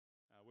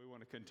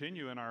want to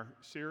continue in our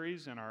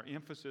series and our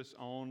emphasis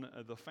on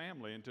the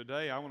family. And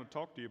today I want to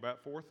talk to you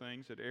about 4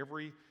 things that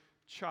every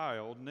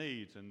child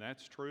needs. And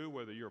that's true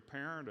whether you're a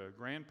parent, a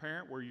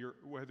grandparent,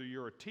 whether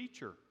you're a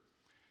teacher.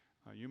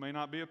 You may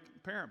not be a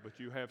parent, but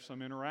you have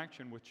some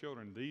interaction with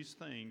children. These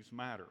things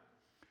matter.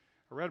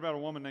 I read about a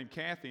woman named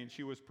Kathy, and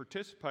she was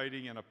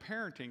participating in a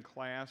parenting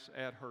class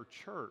at her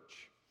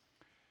church.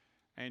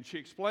 And she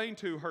explained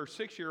to her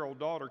 6-year-old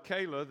daughter,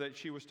 Kayla, that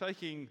she was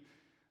taking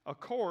a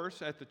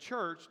course at the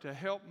church to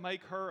help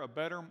make her a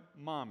better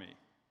mommy.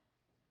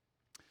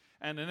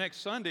 And the next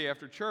Sunday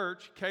after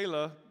church,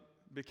 Kayla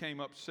became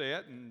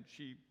upset, and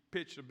she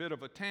pitched a bit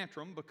of a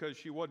tantrum because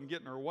she wasn't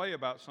getting her way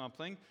about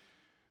something.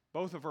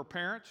 Both of her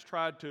parents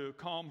tried to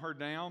calm her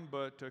down,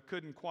 but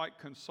couldn't quite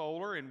console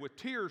her. And with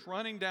tears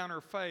running down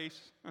her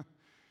face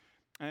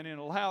and in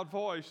a loud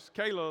voice,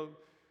 Kayla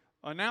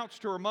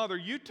announced to her mother,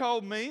 "You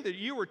told me that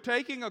you were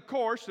taking a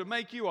course to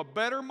make you a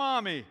better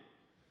mommy.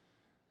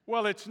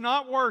 Well, it's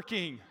not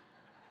working."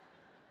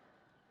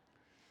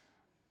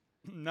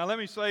 Now, let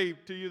me say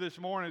to you this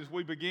morning as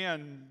we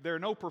begin, there are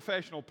no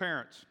professional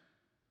parents.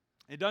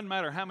 It doesn't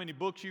matter how many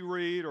books you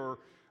read or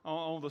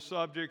on the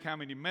subject, how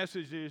many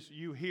messages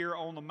you hear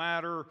on the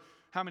matter,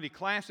 how many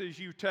classes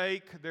you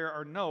take. There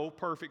are no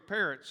perfect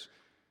parents.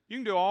 You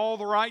can do all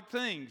the right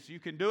things. You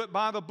can do it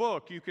by the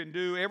book. You can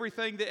do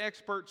everything the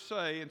experts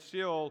say and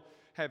still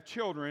have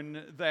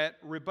children that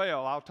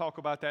rebel. I'll talk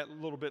about that a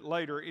little bit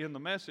later in the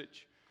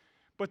message.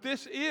 But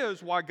this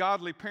is why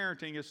godly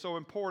parenting is so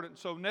important,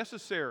 so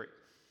necessary.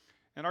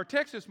 And our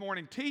text this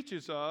morning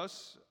teaches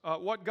us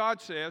what God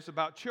says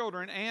about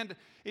children, and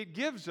it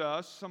gives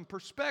us some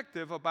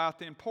perspective about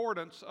the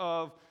importance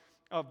of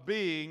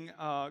being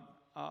a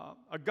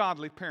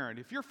godly parent.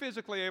 If you're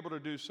physically able to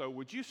do so,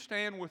 would you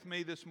stand with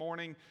me this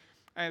morning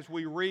as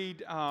we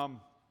read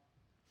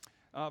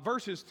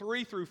verses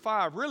 3 through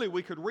 5. Really,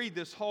 we could read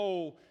this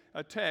whole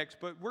text,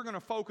 but we're going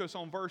to focus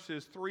on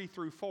verses 3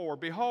 through 4.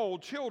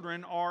 "Behold,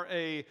 children are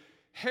a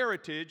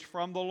heritage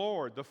from the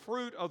Lord, the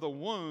fruit of the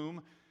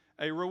womb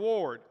a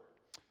reward.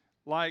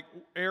 Like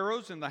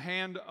arrows in the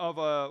hand of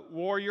a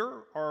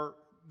warrior are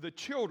the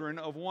children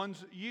of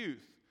one's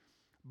youth.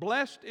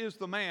 Blessed is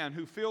the man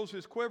who fills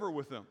his quiver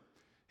with them.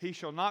 He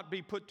shall not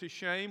be put to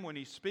shame when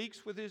he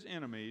speaks with his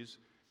enemies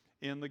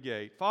in the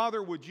gate."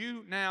 Father, would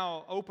you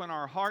now open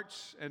our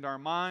hearts and our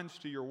minds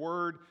to your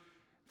word?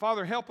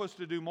 Father, help us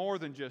to do more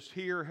than just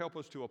hear. Help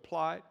us to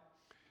apply it.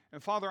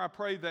 And Father, I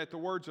pray that the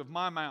words of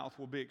my mouth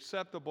will be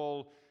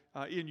acceptable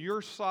in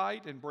your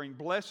sight and bring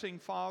blessing,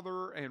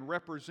 Father, and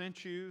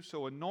represent you.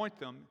 So anoint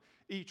them,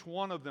 each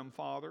one of them,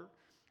 Father.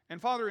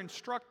 And Father,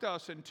 instruct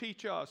us and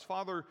teach us.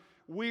 Father,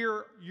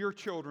 we're your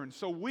children,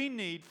 so we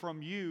need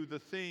from you the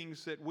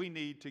things that we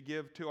need to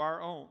give to our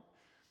own.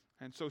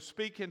 And so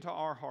speak into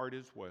our heart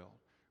as well.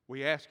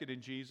 We ask it in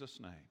Jesus'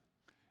 name.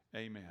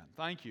 Amen.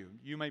 Thank you.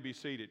 You may be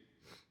seated.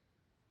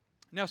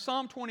 Now,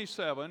 Psalm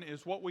 27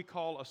 is what we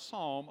call a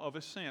psalm of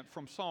ascent.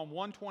 From Psalm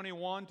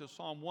 121 to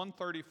Psalm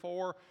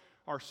 134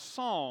 are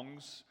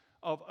songs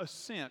of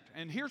ascent.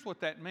 And here's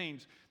what that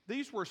means.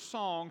 These were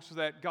songs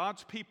that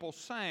God's people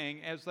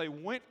sang as they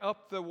went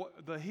up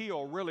the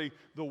hill, really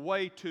the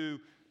way to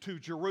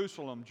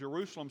Jerusalem.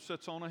 Jerusalem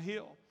sits on a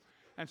hill.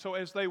 And so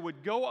as they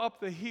would go up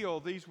the hill,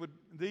 these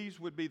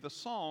would be the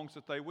songs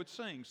that they would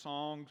sing.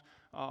 Songs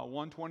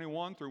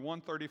 121 through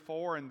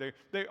 134, and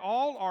they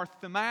all are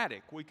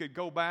thematic. We could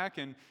go back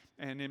and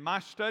in my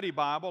study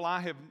Bible,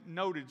 I have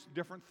noted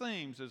different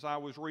themes as I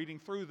was reading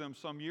through them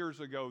some years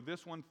ago.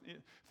 This one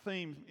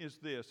theme is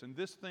this, and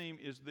this theme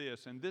is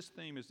this, and this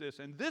theme is this,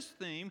 and this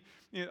theme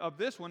of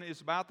this one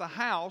is about the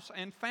house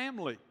and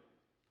family.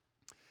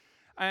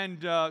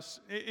 And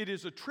it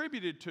is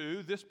attributed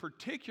to, this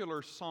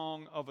particular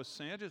song of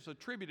ascent is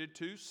attributed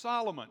to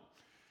Solomon.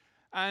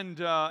 And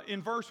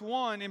in verse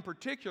 1 in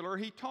particular,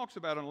 he talks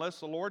about, unless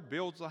the Lord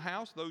builds the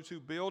house, those who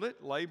build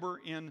it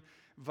labor in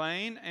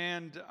vain.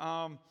 And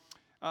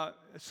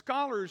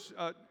scholars,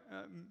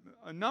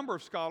 a number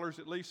of scholars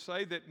at least,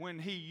 say that when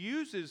he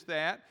uses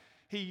that,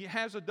 he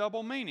has a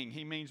double meaning.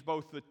 He means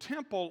both the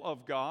temple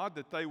of God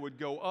that they would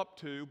go up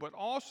to, but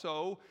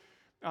also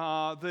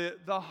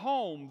the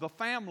home, the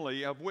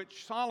family of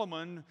which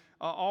Solomon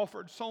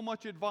offered so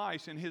much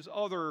advice in his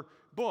other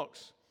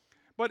books.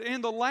 But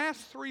in the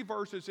last 3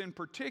 verses in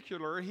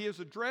particular, he is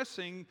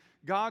addressing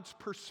God's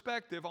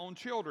perspective on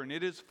children.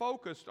 It is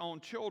focused on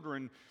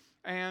children,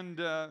 and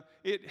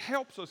it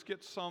helps us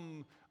get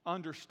some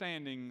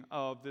understanding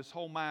of this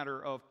whole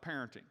matter of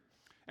parenting.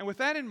 And with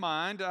that in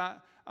mind,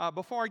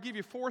 before I give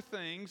you 4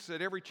 things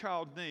that every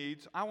child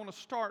needs, I want to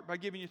start by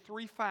giving you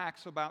 3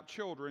 facts about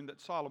children that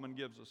Solomon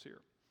gives us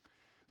here.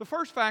 The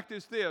first fact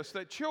is this,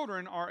 that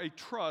children are a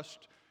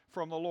trust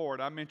from the Lord.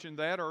 I mentioned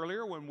that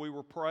earlier when we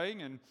were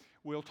praying, and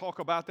we'll talk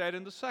about that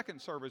in the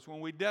second service when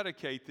we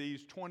dedicate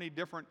these 20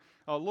 different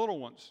little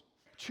ones.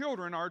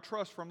 Children are a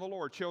trust from the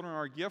Lord. Children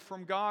are a gift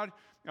from God.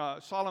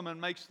 Solomon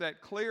makes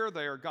that clear.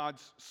 They are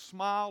God's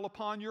smile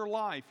upon your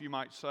life, you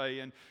might say.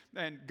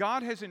 And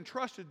God has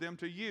entrusted them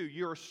to you.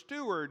 You're a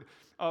steward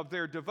of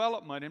their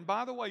development. And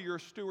by the way, you're a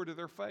steward of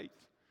their faith.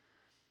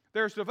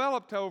 There's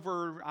developed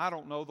over, I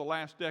don't know, the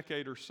last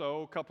decade or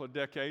so, a couple of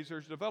decades,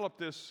 there's developed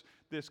this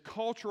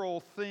cultural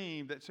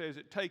theme that says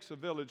it takes a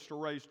village to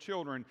raise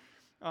children.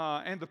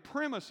 And the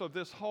premise of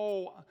this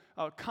whole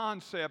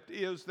concept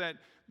is that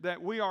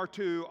we are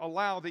to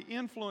allow the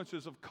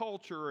influences of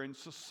culture and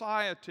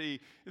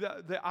society,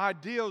 the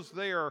ideals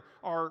there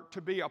are to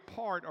be a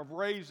part of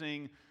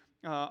raising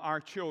our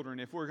children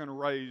if we're going to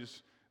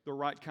raise the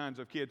right kinds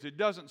of kids. It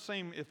doesn't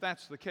seem, if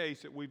that's the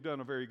case, that we've done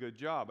a very good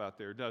job out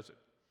there, does it?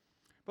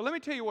 But let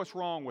me tell you what's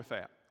wrong with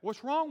that.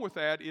 What's wrong with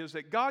that is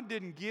that God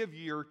didn't give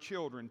your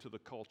children to the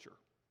culture.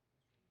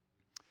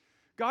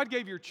 God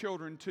gave your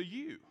children to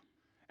you.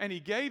 And He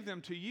gave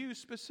them to you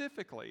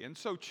specifically. And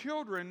so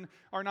children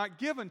are not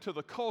given to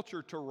the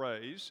culture to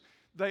raise.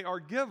 They are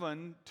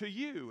given to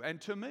you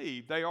and to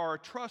me. They are a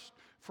trust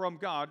from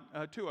God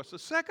to us. The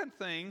second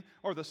thing,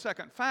 or the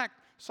second fact,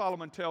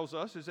 Solomon tells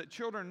us, is that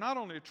children not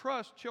only a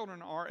trust,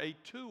 children are a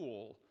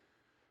tool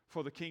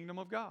for the kingdom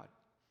of God.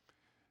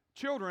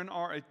 Children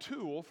are a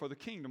tool for the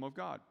kingdom of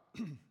God.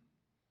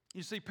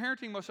 You see,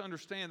 parenting must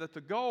understand that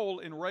the goal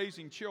in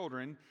raising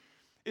children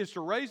is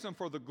to raise them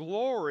for the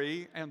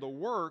glory and the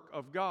work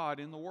of God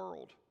in the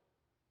world.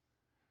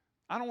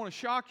 I don't want to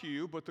shock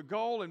you, but the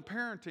goal in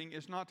parenting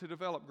is not to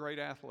develop great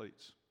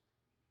athletes.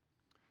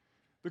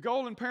 The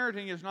goal in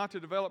parenting is not to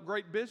develop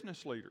great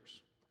business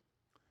leaders.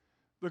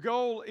 The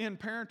goal in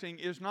parenting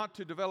is not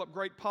to develop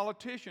great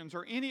politicians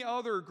or any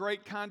other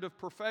great kind of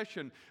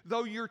profession,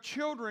 though your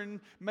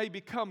children may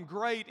become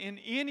great in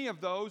any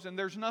of those, and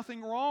there's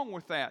nothing wrong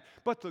with that.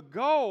 But the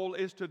goal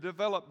is to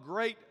develop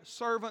great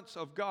servants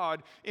of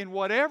God in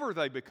whatever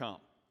they become.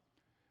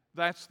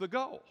 That's the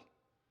goal.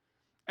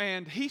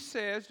 And he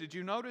says, did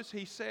you notice?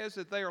 He says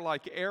that they are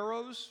like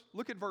arrows.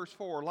 Look at verse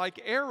 4.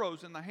 Like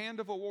arrows in the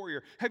hand of a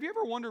warrior. Have you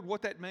ever wondered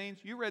what that means?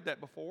 You read that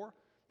before.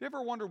 You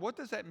ever wondered what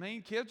does that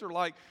mean? Kids are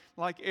like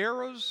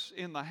arrows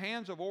in the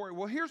hands of warriors.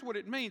 Well, here's what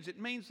it means. It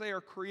means they are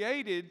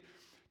created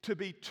to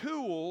be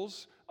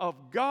tools of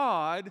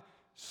God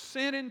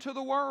sent into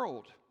the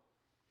world.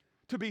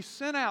 To be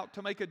sent out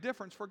to make a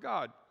difference for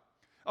God.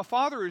 A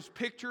father is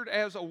pictured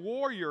as a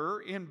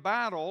warrior in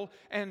battle,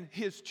 and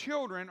his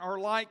children are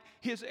like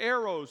his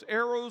arrows.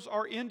 Arrows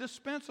are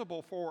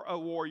indispensable for a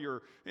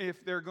warrior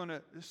if they're going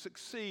to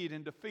succeed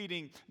in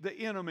defeating the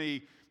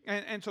enemy.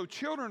 And so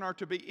children are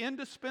to be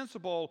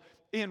indispensable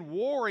in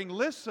warring,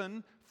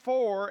 listen,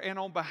 for and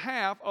on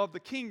behalf of the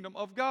kingdom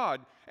of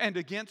God and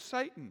against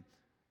Satan.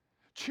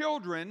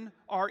 Children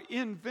are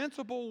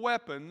invincible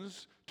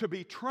weapons to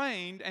be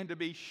trained and to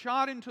be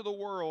shot into the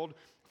world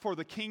for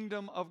the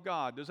kingdom of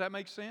God. Does that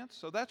make sense?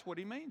 So that's what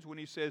he means when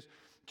he says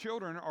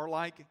children are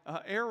like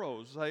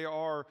arrows.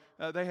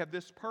 They have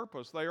this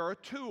purpose. They are a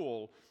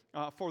tool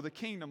for the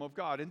kingdom of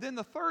God. And then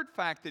the third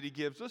fact that he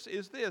gives us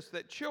is this,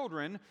 that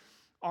children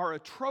are a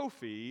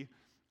trophy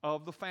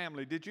of the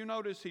family. Did you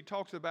notice he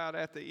talks about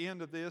at the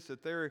end of this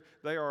that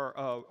they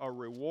are a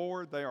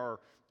reward. They are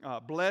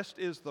blessed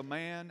is the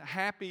man,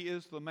 happy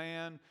is the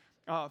man,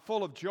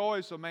 full of joy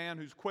is the man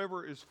whose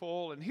quiver is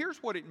full. And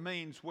here's what it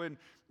means when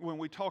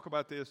we talk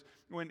about this,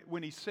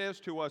 when he says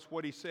to us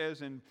what he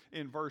says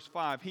in verse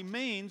 5. He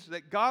means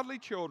that godly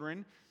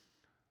children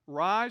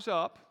rise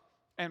up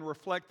and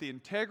reflect the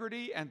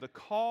integrity and the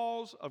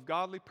cause of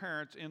godly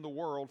parents in the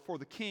world for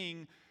the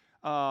King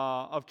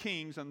of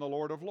kings and the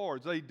Lord of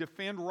lords. They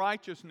defend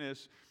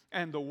righteousness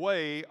and the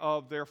way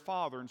of their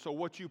Father. And so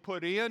what you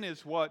put in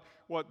is what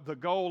the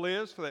goal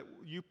is, so that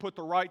you put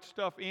the right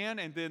stuff in,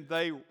 and then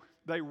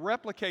they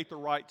replicate the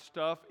right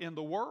stuff in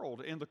the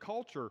world, in the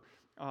culture,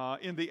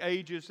 in the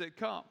ages that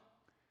come.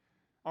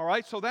 All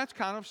right, so that's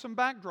kind of some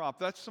backdrop.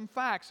 That's some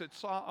facts that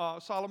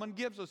Solomon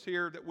gives us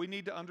here that we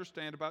need to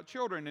understand about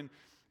children.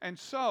 And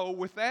so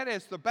with that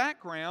as the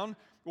background,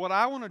 what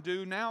I want to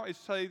do now is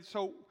say,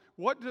 so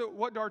what do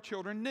our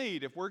children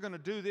need? If we're going to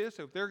do this,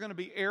 if they're going to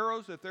be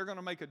arrows, if they're going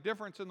to make a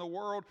difference in the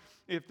world,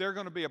 if they're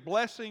going to be a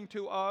blessing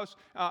to us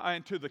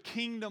and to the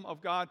kingdom of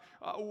God,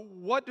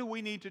 what do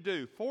we need to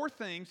do? 4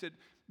 things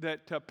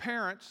that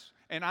parents,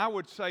 and I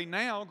would say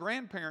now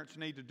grandparents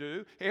need to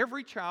do.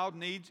 Every child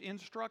needs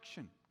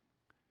instruction.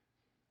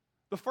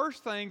 The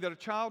first thing that a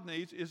child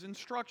needs is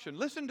instruction.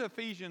 Listen to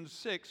Ephesians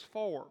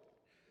 6:4.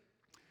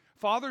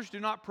 Fathers,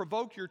 do not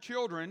provoke your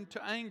children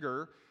to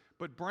anger,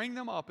 but bring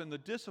them up in the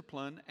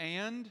discipline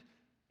and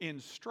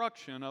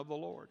instruction of the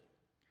Lord.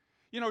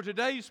 You know,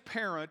 today's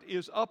parent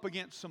is up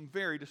against some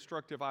very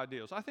destructive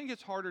ideas. I think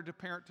it's harder to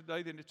parent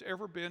today than it's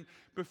ever been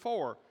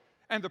before.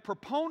 And the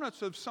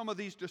proponents of some of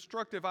these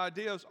destructive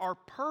ideas are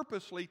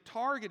purposely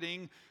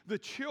targeting the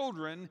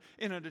children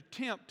in an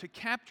attempt to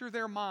capture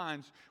their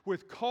minds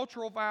with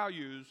cultural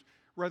values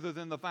rather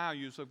than the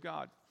values of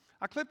God.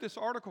 I clipped this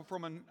article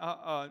from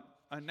a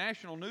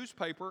national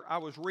newspaper I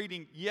was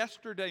reading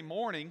yesterday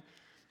morning.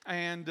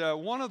 And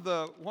one of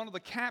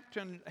the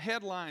caption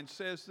headlines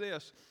says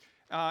this.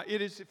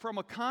 It is from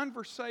a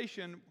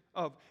conversation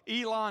of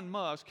Elon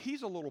Musk.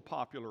 He's a little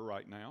popular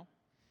right now.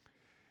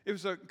 It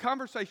was a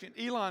conversation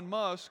Elon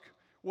Musk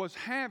was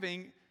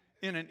having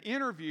in an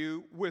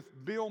interview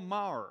with Bill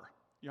Maher.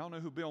 Y'all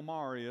know who Bill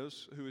Maher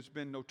is, who has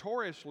been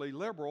notoriously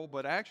liberal,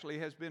 but actually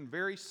has been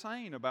very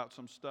sane about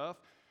some stuff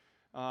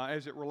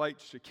as it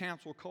relates to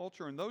cancel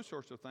culture and those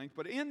sorts of things.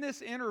 But in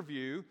this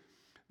interview,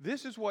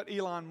 this is what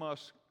Elon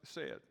Musk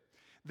said.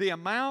 The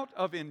amount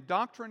of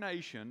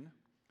indoctrination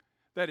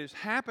that is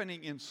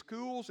happening in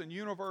schools and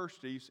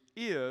universities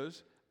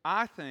is,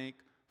 I think,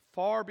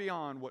 far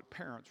beyond what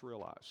parents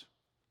realize.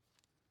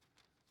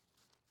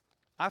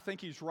 I think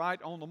he's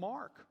right on the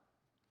mark.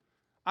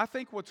 I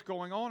think what's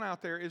going on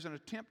out there is an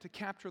attempt to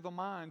capture the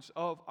minds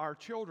of our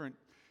children.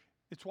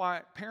 It's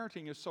why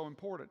parenting is so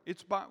important.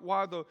 It's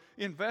why the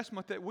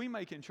investment that we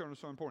make in children is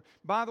so important.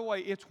 By the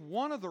way, it's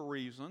one of the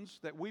reasons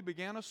that we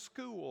began a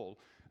school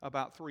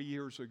about 3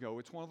 years ago.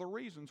 It's one of the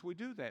reasons we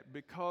do that,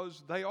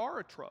 because they are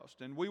a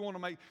trust, and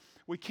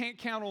we can't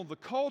count on the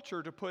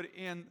culture to put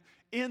in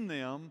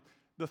them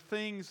the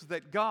things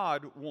that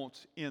God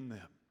wants in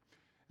them.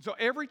 So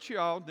every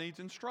child needs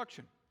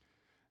instruction.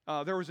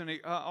 There was an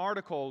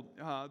article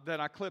that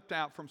I clipped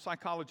out from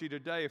Psychology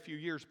Today a few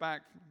years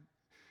back.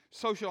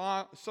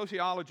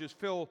 Sociologist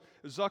Phil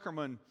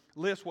Zuckerman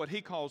lists what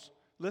he calls,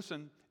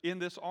 listen, in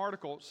this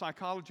article,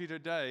 Psychology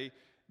Today,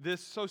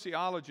 this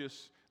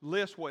sociologist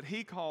lists what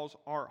he calls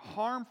are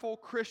harmful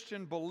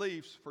Christian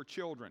beliefs for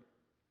children.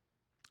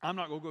 I'm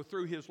not going to go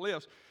through his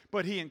list,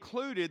 but he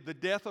included the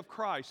death of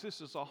Christ.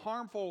 This is a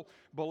harmful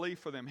belief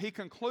for them. He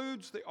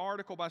concludes the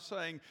article by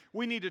saying,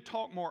 we need to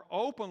talk more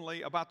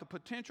openly about the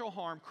potential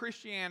harm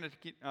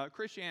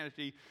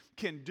Christianity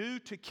can do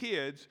to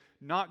kids,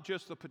 not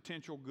just the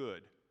potential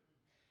good.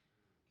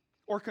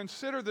 Or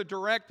consider the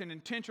direct and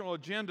intentional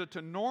agenda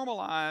to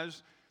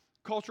normalize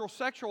cultural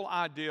sexual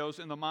ideals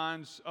in the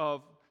minds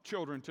of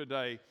children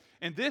today.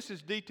 And this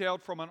is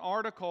detailed from an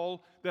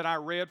article that I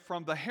read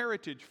from the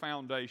Heritage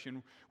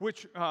Foundation,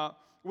 which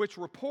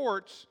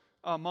reports,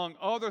 among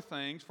other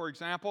things, for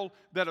example,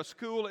 that a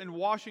school in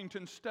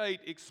Washington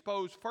State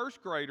exposed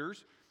first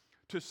graders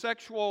to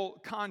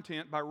sexual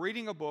content by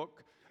reading a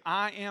book,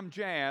 I Am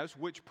Jazz,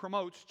 which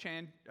promotes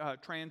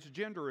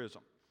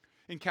transgenderism.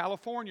 In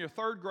California,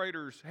 third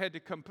graders had to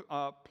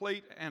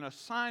complete an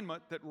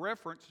assignment that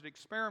referenced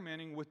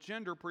experimenting with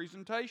gender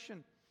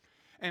presentation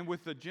and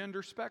with the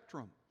gender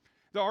spectrum.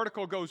 The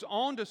article goes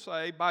on to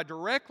say,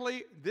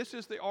 this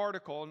is the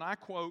article, and I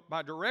quote,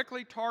 by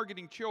directly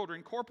targeting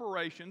children,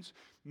 corporations,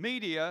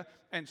 media,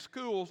 and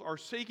schools are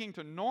seeking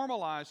to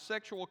normalize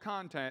sexual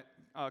content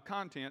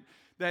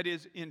that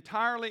is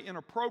entirely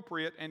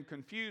inappropriate and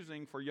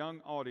confusing for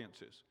young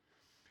audiences.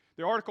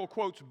 The article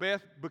quotes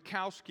Beth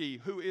Bukowski,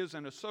 who is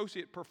an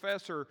associate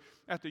professor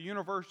at the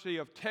University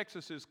of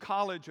Texas's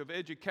College of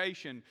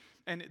Education,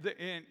 and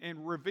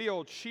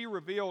she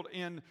revealed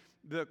in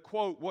the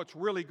quote what's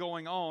really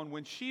going on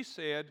when she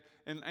said,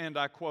 and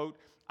I quote,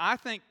 I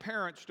think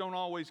parents don't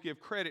always give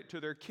credit to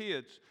their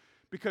kids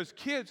because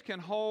kids can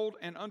hold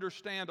and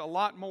understand a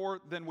lot more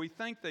than we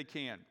think they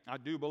can. I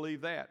do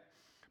believe that.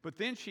 But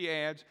then she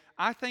adds,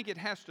 I think it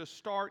has to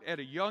start at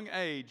a young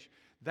age.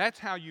 That's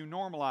how you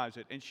normalize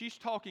it. And she's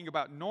talking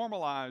about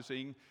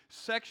normalizing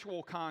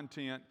sexual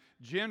content,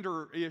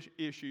 gender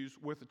issues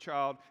with a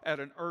child at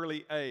an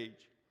early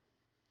age.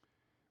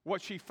 What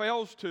she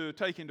fails to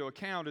take into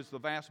account is the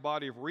vast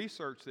body of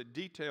research that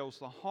details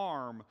the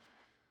harm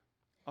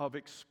of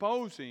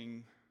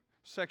exposing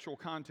sexual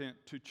content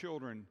to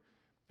children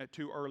at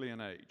too early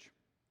an age.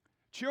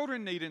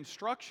 Children need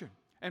instruction.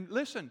 And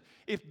listen,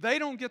 if they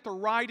don't get the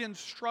right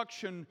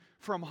instruction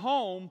from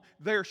home,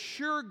 they're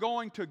sure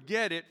going to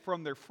get it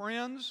from their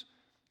friends,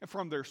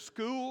 from their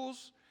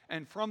schools,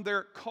 and from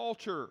their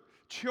culture.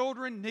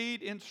 Children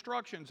need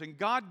instructions, and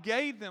God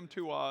gave them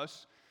to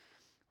us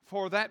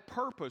for that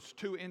purpose,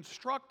 to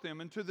instruct them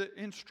and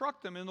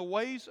instruct them in the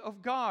ways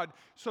of God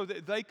so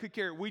that they could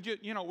carry. We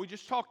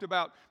just talked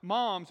about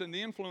moms and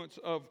the influence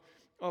of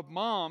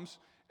moms,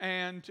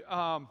 and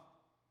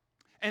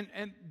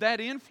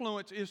that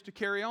influence is to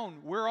carry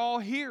on. We're all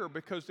here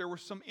because there were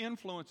some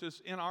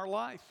influences in our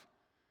life.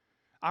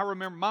 I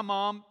remember my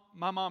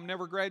mom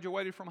never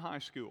graduated from high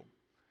school.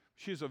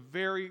 She's a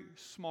very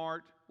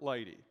smart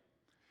lady.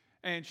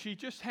 And she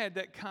just had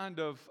that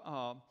kind of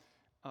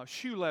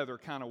shoe leather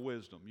kind of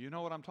wisdom. You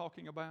know what I'm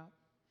talking about?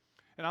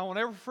 And I will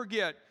never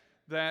forget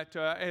that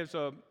as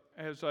a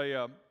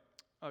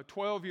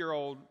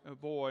 12-year-old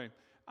boy,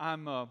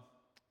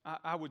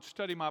 I would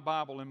study my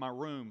Bible in my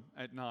room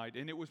at night.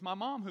 And it was my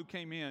mom who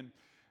came in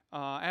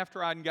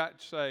after I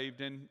got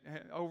saved and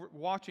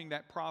watching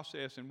that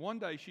process. And one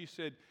day she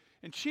said,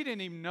 and she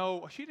didn't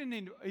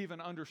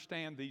even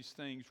understand these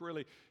things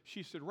really.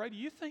 She said, Ray, do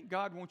you think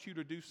God wants you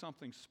to do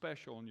something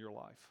special in your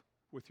life,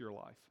 with your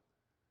life,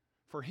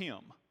 for Him?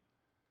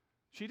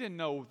 She didn't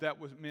know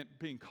that was meant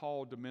being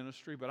called to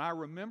ministry, but I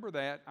remember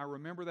that. I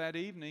remember that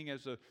evening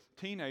as a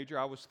teenager.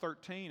 I was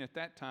 13 at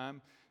that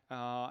time.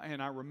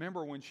 And I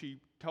remember when she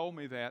told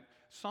me that,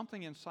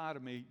 something inside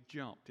of me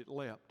jumped. It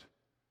leapt.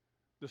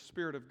 The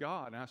Spirit of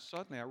God. And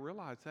suddenly I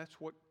realized that's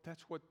what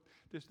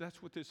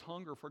this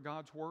hunger for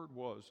God's Word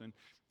was.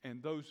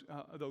 And those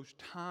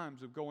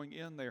times of going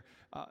in there.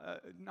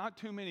 Not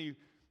too many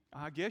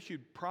I guess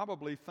you'd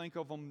probably think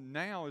of them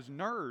now as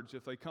nerds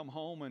if they come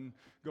home and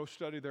go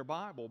study their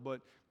Bible.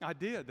 But I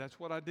did. That's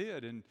what I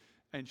did.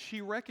 And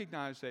she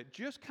recognized that.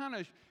 Just kind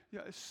of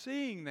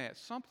seeing that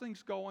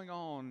something's going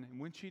on. And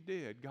when she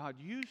did, God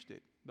used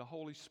it. The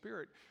Holy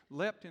Spirit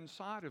leapt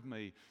inside of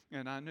me.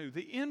 And I knew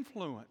the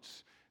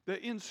influence,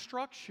 the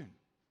instruction.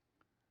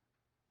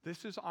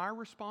 This is our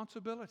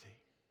responsibility.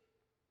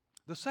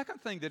 The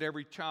second thing that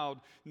every child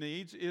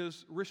needs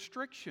is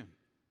restriction.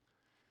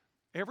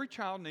 Every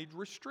child needs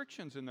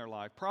restrictions in their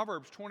life.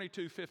 Proverbs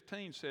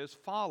 22:15 says,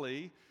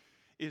 "Folly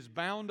is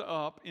bound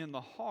up in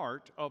the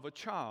heart of a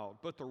child,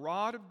 but the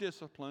rod of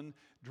discipline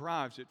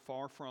drives it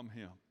far from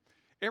him."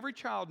 Every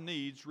child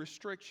needs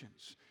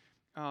restrictions.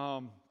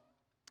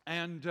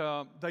 And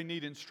they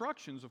need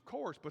instructions, of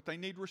course, but they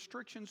need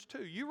restrictions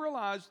too. You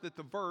realize that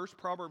the verse,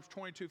 Proverbs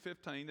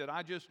 22:15, that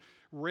I just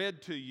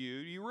read to you,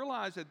 you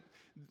realize that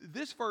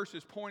this verse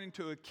is pointing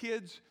to a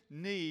kid's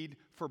need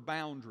for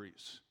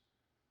boundaries.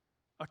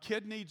 A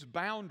kid needs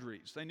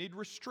boundaries. They need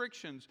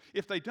restrictions.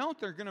 If they don't,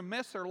 they're going to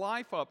mess their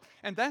life up.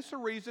 And that's the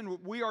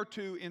reason we are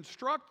to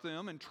instruct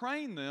them and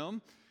train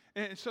them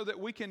so that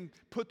we can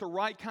put the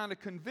right kind of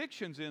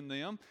convictions in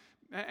them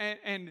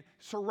and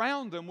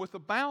surround them with the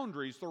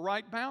boundaries, the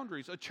right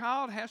boundaries. A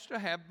child has to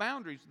have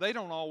boundaries. They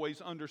don't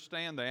always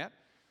understand that.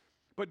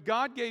 But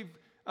God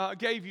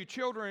gave you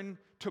children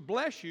to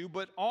bless you,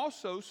 but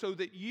also so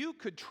that you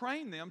could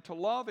train them to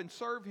love and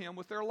serve Him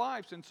with their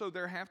lives. And so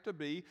there have to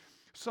be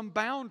some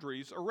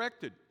boundaries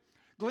erected.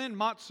 Glenn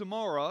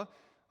Matsumura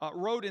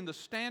wrote in the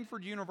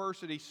Stanford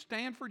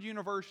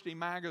University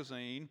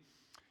magazine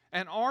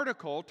an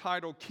article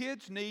titled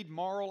 "Kids Need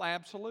Moral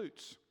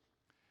Absolutes."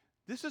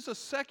 This is a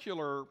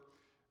secular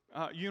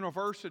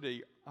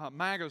university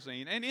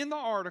magazine, and in the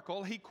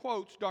article he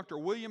quotes Dr.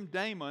 William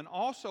Damon,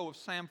 also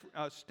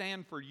of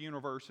Stanford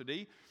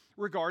University,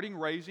 regarding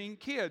raising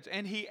kids.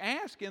 And he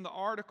asked in the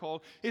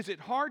article, "Is it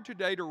hard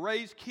today to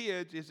raise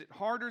kids? Is it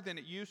harder than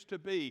it used to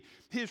be?"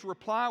 His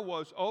reply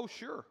was, "Oh,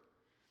 sure.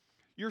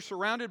 You're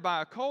surrounded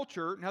by a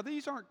culture." Now,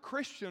 these aren't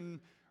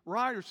Christian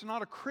writers. It's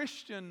not a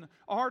Christian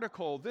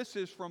article. This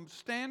is from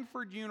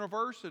Stanford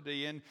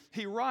University. And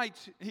he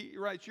writes,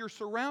 "You're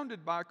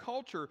surrounded by a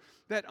culture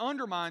that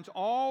undermines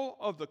all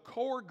of the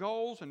core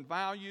goals and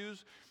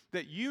values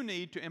that you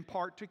need to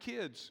impart to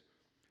kids."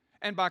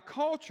 And by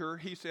culture,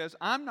 he says,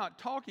 I'm not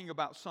talking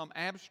about some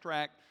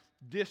abstract,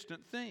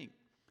 distant thing.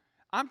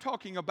 I'm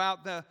talking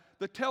about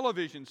the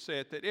television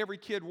set that every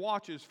kid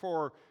watches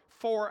for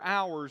 4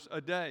 hours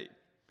a day,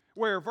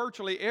 where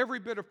virtually every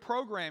bit of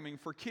programming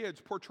for kids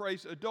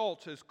portrays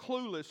adults as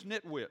clueless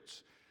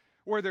nitwits,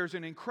 where there's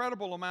an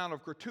incredible amount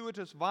of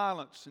gratuitous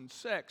violence and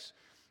sex,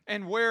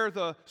 and where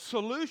the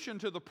solution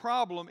to the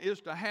problem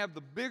is to have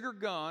the bigger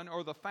gun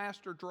or the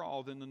faster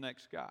draw than the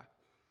next guy.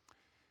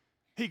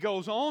 He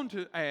goes on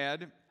to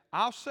add,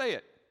 I'll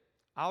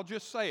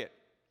just say it.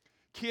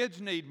 Kids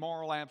need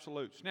moral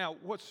absolutes. Now,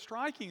 what's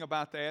striking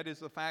about that is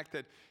the fact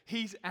that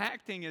he's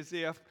acting as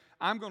if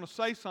I'm going to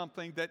say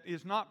something that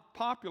is not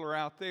popular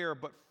out there,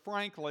 but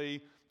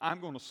frankly, I'm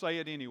going to say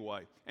it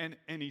anyway. And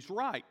he's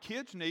right.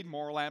 Kids need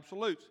moral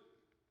absolutes.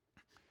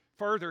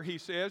 Further, he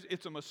says,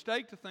 it's a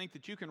mistake to think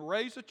that you can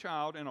raise a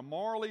child in a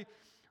morally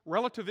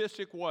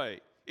relativistic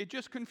way. It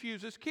just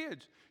confuses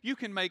kids. You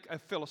can make a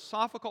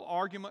philosophical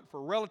argument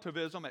for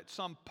relativism at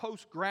some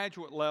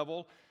postgraduate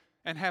level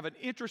and have an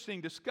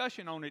interesting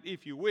discussion on it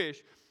if you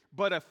wish,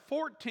 but a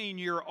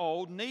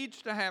 14-year-old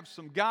needs to have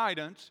some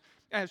guidance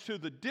as to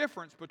the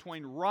difference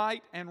between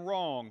right and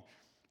wrong.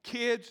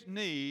 Kids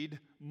need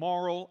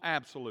moral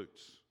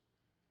absolutes.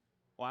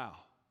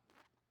 Wow.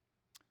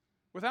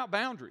 Without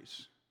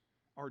boundaries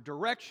or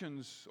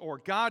directions or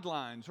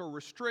guidelines or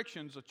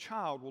restrictions, a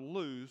child will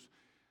lose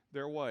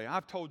their way.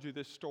 I've told you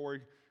this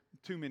story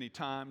too many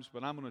times,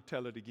 but I'm going to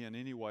tell it again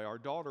anyway. Our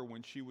daughter,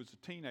 when she was a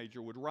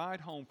teenager, would ride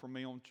home from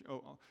me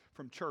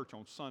from church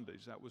on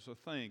Sundays. That was a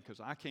thing because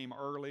I came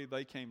early,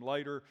 they came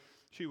later.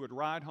 She would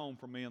ride home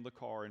from me in the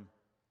car, and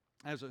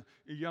as a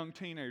young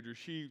teenager,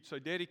 she'd say,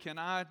 "Daddy, can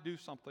I do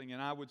something?"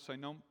 And I would say,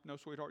 no,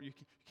 sweetheart, you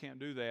can't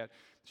do that.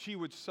 She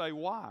would say,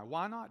 "Why?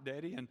 Why not,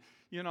 Daddy?" And,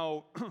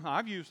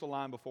 I've used the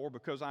line before,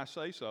 "Because I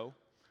say so."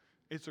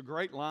 It's a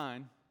great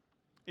line.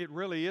 It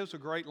really is a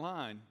great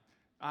line.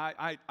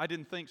 I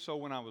didn't think so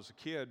when I was a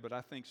kid, but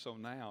I think so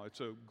now. It's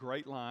a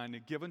great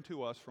line given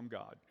to us from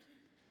God.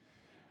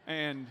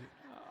 And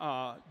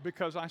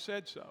because I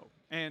said so.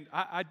 And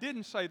I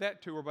didn't say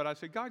that to her, but I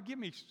said, "God, give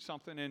me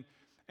something."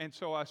 And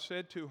so I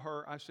said to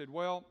her, I said,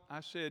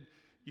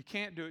 "You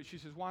can't do it." She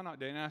says, "Why not,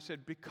 Dad?" And I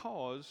said,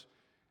 "Because,"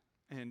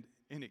 and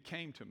it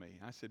came to me.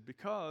 I said,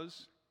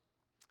 "Because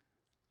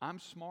I'm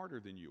smarter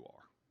than you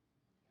are."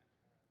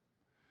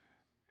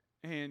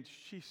 And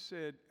she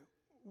said,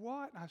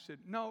 "What?" I said,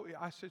 "No."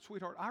 I said,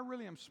 "Sweetheart, I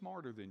really am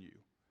smarter than you.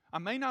 I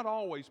may not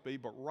always be,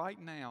 but right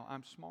now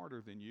I'm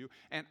smarter than you,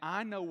 and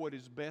I know what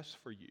is best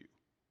for you.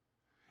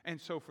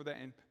 And so for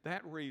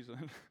that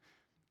reason,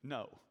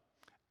 no."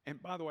 And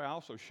by the way, I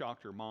also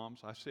shocked her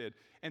moms. I said,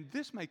 and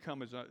this may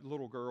come as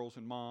little girls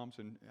and moms,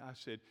 and I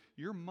said,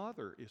 "Your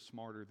mother is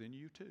smarter than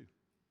you too."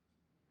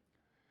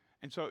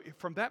 And so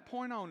from that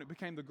point on, it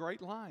became the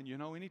great line. You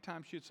know,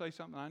 anytime she'd say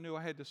something I knew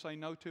I had to say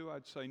no to,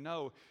 I'd say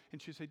no.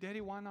 And she'd say, Daddy,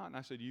 why not? And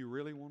I said, do you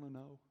really want to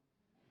know?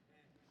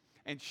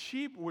 And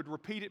she would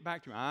repeat it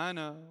back to me.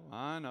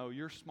 I know,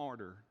 you're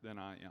smarter than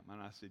I am.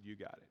 And I said, you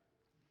got it.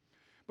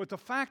 But the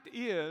fact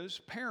is,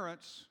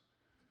 parents,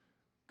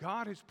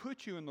 God has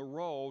put you in the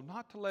role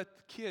not to let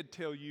the kid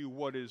tell you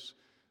what is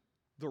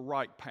the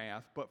right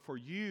path, but for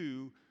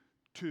you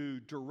to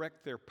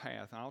direct their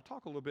path. And I'll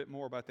talk a little bit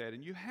more about that.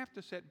 And you have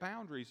to set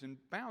boundaries, and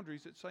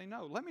boundaries that say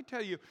no. Let me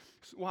tell you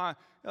why.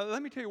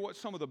 Let me tell you what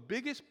some of the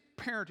biggest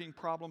parenting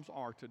problems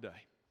are today.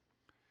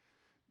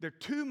 There are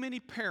too many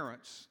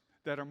parents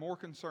that are more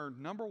concerned,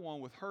 number one,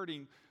 with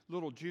hurting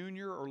little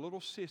junior or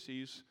little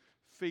sissy's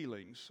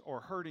feelings or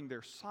hurting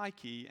their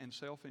psyche and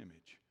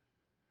self-image.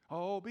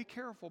 Oh, be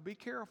careful, be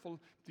careful.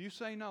 If you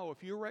say no,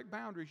 if you erect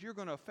boundaries, you're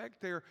going to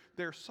affect their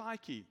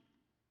psyche.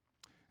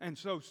 And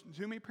so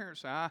too many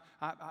parents say,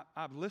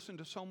 I've listened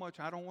to so much,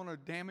 I don't want to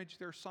damage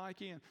their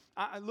psyche. And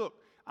look,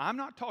 I'm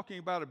not talking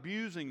about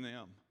abusing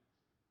them.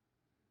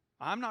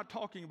 I'm not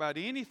talking about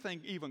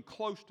anything even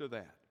close to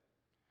that.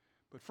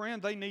 But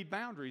friend, they need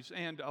boundaries.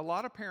 And a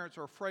lot of parents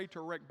are afraid to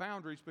erect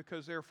boundaries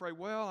because they're afraid,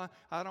 well,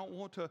 I don't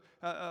want to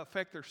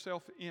affect their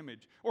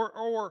self-image.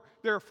 Or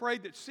they're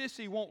afraid that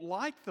sissy won't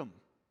like them.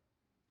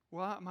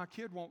 Well, my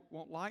kid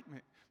won't like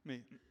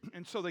me.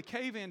 And so they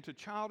cave into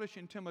childish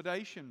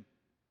intimidation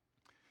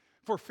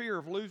for fear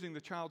of losing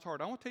the child's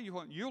heart. I want to tell you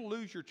what, you'll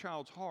lose your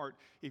child's heart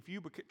if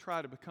you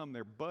try to become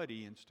their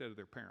buddy instead of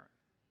their parent.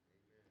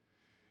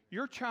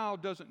 Your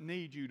child doesn't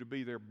need you to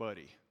be their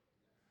buddy.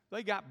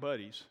 They got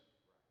buddies.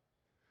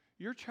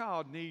 Your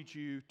child needs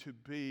you to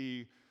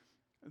be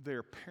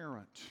their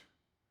parent.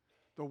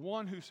 The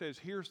one who says,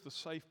 here's the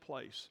safe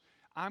place.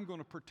 I'm going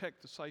to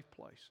protect the safe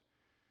place.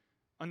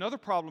 Another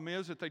problem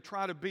is that they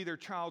try to be their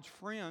child's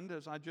friend,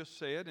 as I just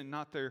said, and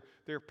not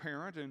their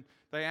parent. And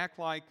they act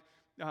like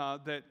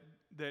that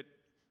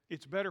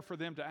it's better for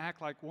them to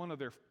act like one of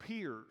their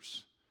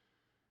peers.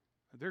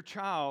 Their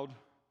child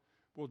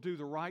will do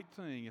the right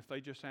thing if they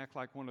just act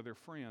like one of their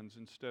friends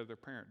instead of their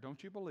parent.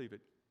 Don't you believe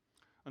it?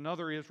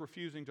 Another is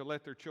refusing to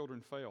let their children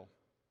fail.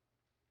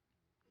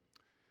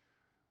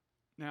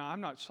 Now, I'm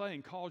not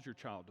saying cause your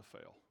child to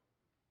fail,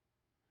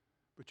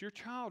 but your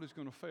child is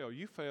going to fail.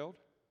 You failed,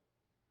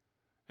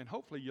 and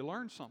hopefully you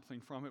learned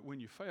something from it when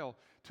you fail.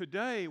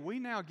 Today, we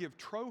now give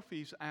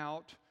trophies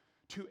out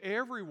to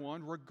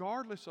everyone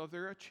regardless of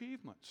their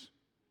achievements.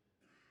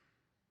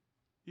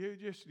 You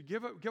just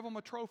give them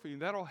a trophy,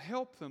 and that'll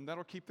help them.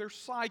 That'll keep their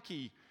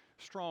psyche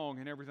strong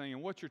and everything.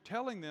 And what you're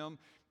telling them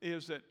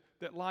is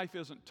that life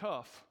isn't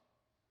tough.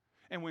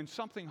 And when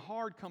something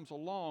hard comes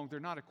along, they're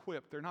not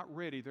equipped, they're not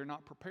ready, they're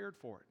not prepared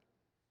for it.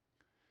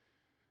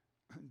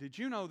 Did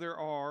you know there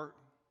are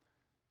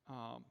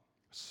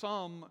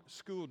some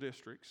school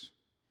districts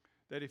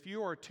that if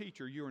you are a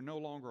teacher, you are no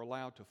longer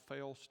allowed to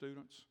fail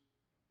students?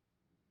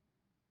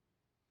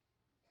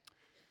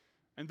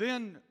 And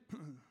then,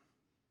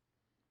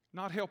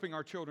 not helping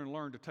our children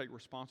learn to take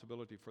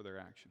responsibility for their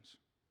actions.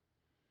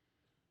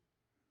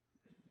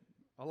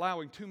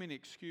 Allowing too many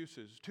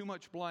excuses, too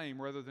much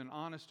blame rather than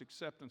honest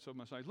acceptance of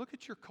mistakes. Look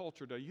at your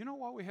culture today. You know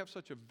why we have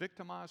such a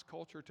victimized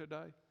culture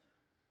today?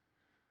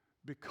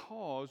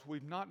 Because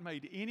we've not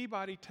made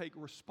anybody take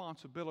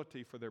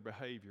responsibility for their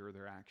behavior or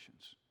their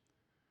actions.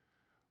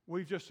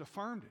 We've just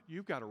affirmed it.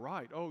 You've got a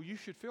right. Oh, you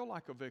should feel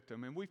like a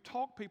victim. And we've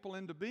talked people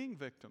into being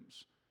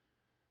victims.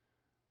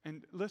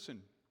 And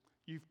listen,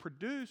 you've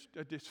produced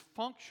a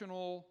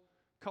dysfunctional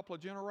couple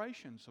of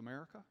generations,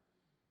 America,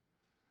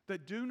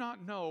 that do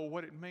not know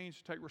what it means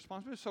to take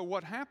responsibility. So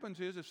what happens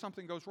is if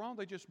something goes wrong,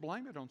 they just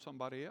blame it on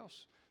somebody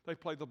else. They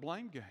play the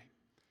blame game.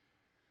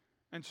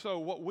 And so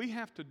what we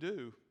have to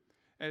do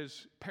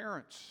as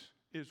parents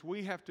is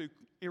we have to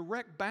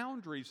erect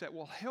boundaries that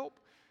will help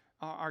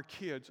our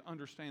kids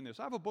understand this.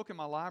 I have a book in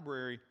my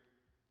library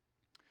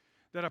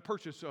that I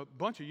purchased a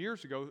bunch of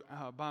years ago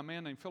by a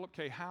man named Philip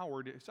K.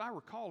 Howard. As I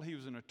recall, he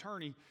was an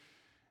attorney.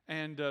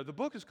 And the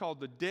book is called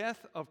The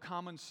Death of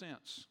Common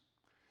Sense.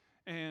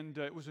 And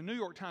it was a New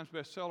York Times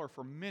bestseller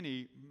for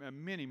many,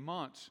 many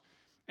months.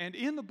 And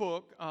in the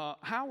book,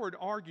 Howard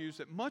argues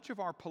that much of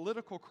our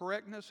political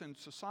correctness and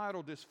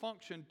societal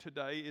dysfunction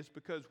today is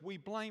because we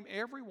blame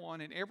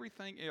everyone and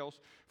everything else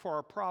for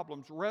our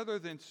problems rather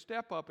than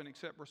step up and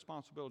accept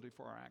responsibility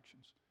for our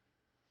actions.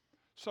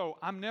 So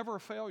I'm never a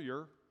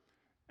failure.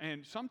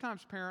 And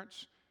sometimes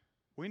parents,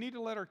 we need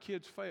to let our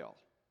kids fail.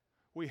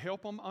 We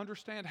help them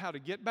understand how to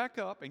get back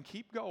up and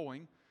keep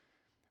going.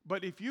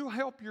 But if you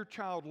help your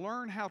child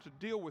learn how to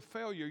deal with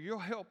failure, you'll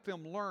help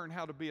them learn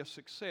how to be a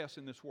success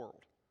in this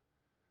world.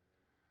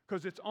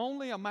 Because it's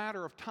only a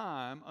matter of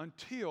time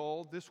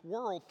until this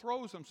world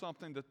throws them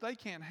something that they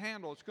can't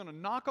handle. It's going to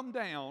knock them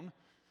down.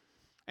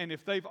 And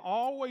if they've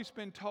always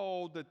been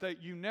told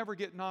that you never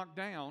get knocked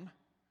down,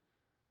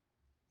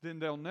 then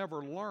they'll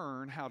never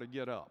learn how to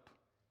get up.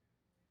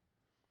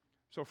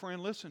 So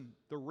friend, listen,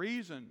 the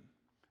reason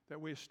that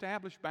we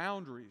establish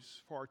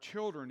boundaries for our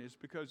children is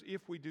because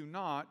if we do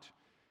not,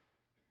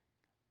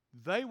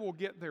 they will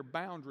get their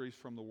boundaries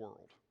from the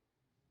world.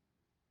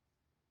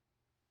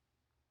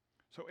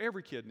 So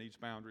every kid needs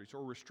boundaries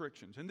or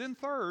restrictions. And then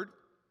third,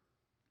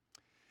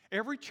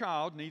 every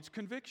child needs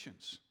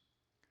convictions.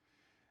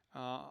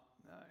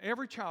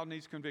 Every child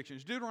needs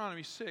convictions.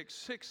 Deuteronomy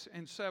 6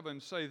 and 7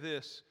 say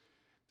this,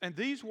 "And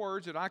these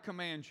words that I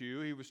command you,"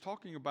 he was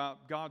talking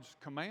about God's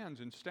commands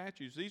and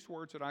statutes, "these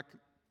words that I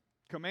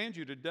command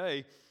you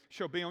today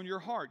shall be on your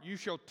heart. You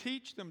shall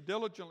teach them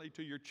diligently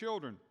to your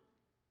children,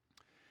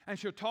 and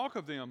shall talk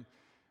of them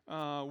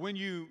when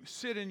you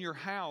sit in your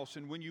house,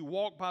 and when you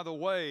walk by the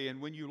way,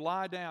 and when you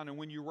lie down, and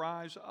when you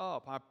rise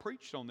up." I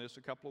preached on this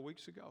a couple of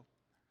weeks ago.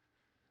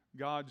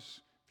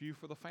 God's view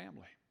for the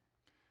family.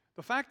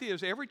 The fact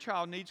is, every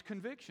child needs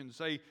convictions.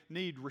 They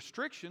need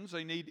restrictions,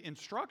 they need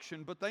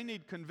instruction, but they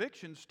need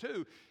convictions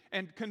too.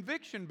 And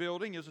conviction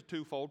building is a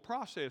twofold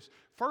process.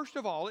 First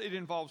of all, it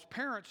involves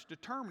parents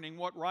determining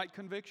what right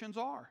convictions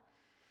are.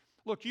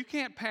 Look, you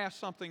can't pass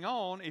something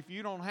on if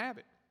you don't have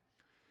it.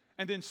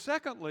 And then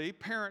secondly,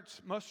 parents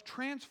must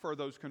transfer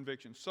those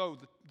convictions. So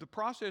the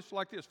process is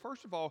like this.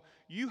 First of all,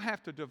 you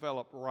have to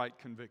develop right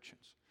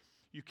convictions.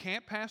 You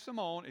can't pass them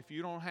on if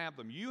you don't have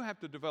them. You have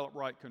to develop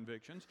right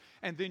convictions,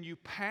 and then you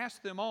pass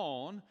them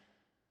on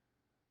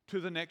to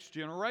the next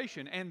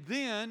generation. And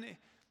then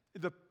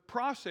the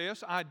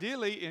process,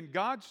 ideally in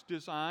God's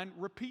design,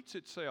 repeats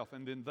itself.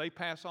 And then they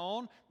pass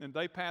on, and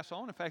they pass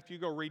on. In fact, you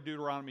go read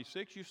Deuteronomy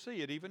 6, you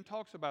see it even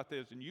talks about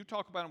this. And you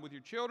talk about it with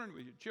your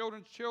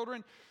children's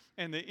children,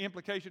 and the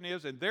implication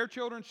is, and their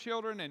children's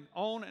children, and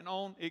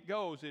on it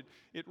goes. It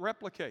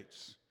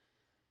replicates.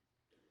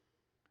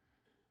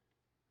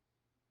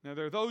 Now,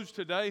 there are those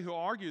today who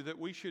argue that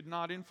we should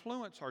not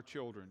influence our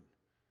children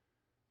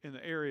in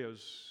the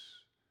areas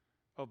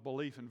of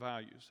belief and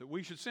values, that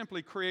we should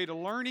simply create a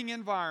learning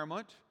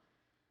environment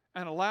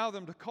and allow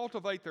them to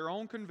cultivate their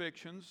own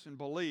convictions and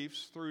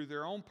beliefs through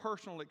their own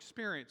personal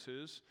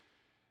experiences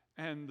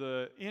and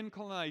the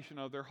inclination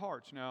of their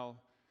hearts.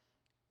 Now,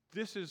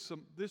 this is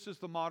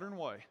the modern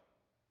way.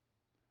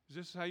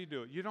 This is how you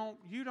do it. You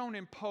don't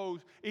impose,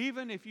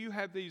 even if you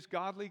have these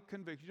godly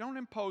convictions, you don't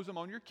impose them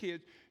on your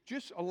kids.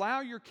 Just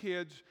allow your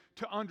kids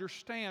to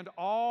understand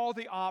all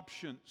the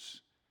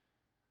options.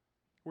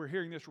 We're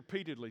hearing this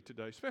repeatedly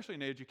today, especially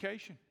in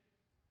education.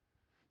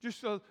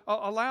 Just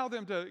allow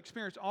them to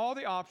experience all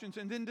the options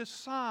and then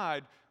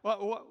decide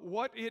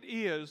what it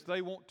is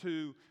they want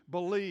to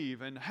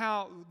believe and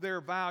how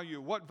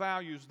what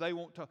values they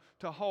want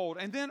to hold,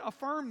 and then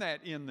affirm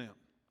that in them.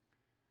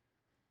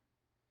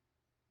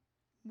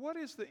 What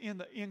is in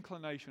the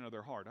inclination of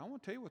their heart? I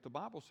want to tell you what the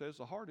Bible says.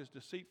 The heart is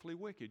deceitfully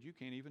wicked. You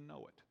can't even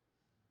know it.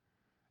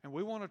 And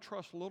we want to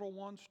trust little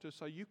ones to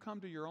say, you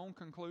come to your own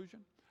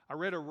conclusion. I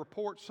read a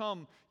report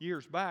some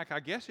years back.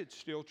 I guess it's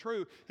still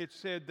true. It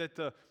said that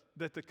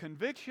the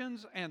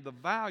convictions and the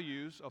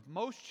values of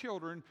most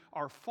children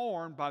are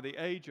formed by the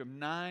age of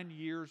 9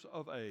 years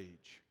of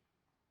age.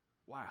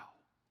 Wow.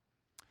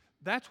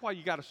 That's why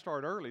you got to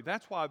start early.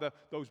 That's why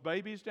those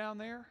babies down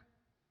there,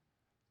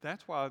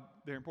 that's why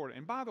they're important.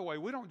 And by the way,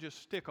 we don't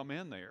just stick them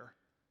in there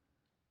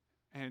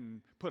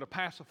and put a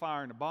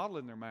pacifier and a bottle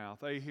in their mouth.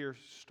 They hear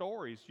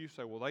stories. You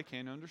say, well, they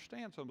can't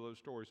understand some of those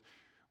stories.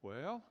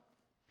 Well,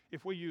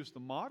 if we use the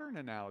modern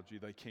analogy,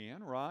 they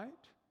can, right?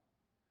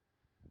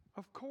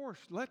 Of course,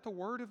 let the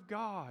Word of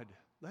God,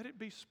 let it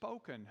be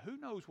spoken. Who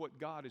knows what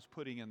God is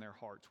putting in their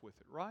hearts with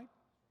it, right?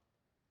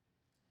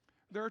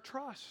 They're a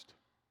trust.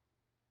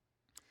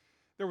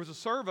 There was a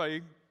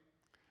survey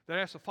that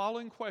asked the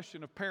following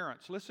question of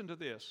parents. Listen to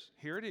this.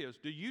 Here it is.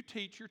 Do you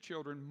teach your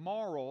children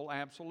moral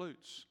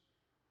absolutes?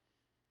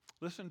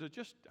 Listen to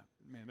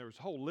there was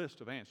a whole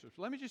list of answers.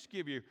 Let me just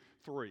give you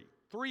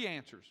three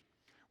answers.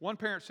 One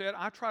parent said,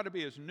 I try to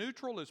be as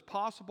neutral as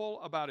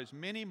possible about as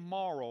many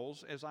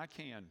morals as I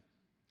can.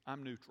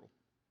 I'm neutral.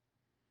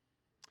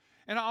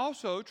 And I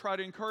also try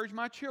to encourage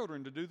my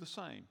children to do the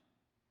same.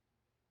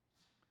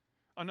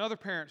 Another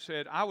parent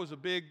said, I was a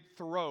big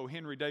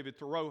Henry David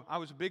Thoreau, I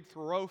was a big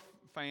Thoreau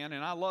fan,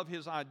 and I love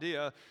his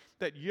idea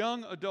that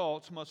young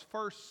adults must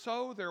first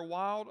sow their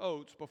wild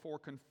oats before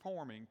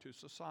conforming to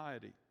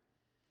society.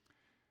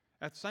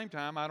 At the same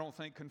time, I don't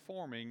think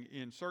conforming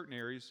in certain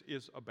areas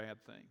is a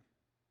bad thing.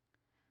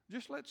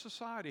 Just let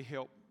society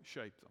help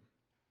shape them.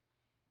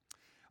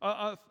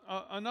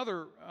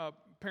 Another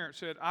parent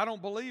said, I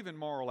don't believe in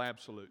moral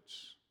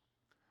absolutes.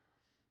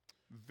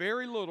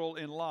 Very little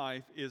in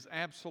life is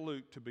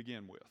absolute to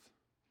begin with.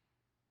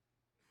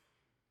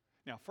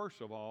 Now,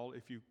 first of all,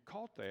 if you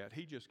caught that,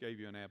 he just gave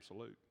you an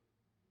absolute.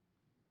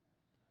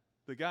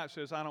 The guy that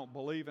says, I don't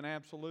believe in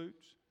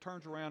absolutes,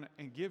 turns around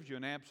and gives you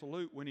an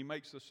absolute when he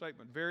makes the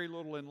statement, very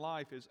little in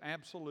life is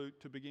absolute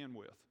to begin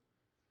with.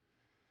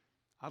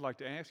 I'd like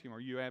to ask him, are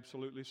you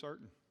absolutely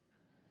certain?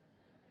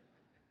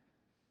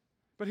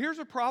 But here's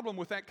a problem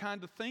with that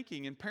kind of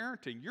thinking in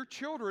parenting. Your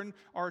children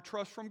are a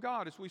trust from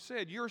God. As we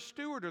said, you're a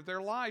steward of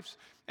their lives,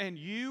 and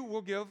you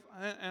will give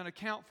an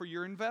account for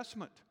your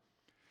investment.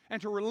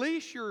 And to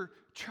release your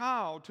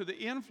child to the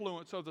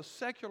influence of the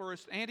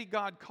secularist,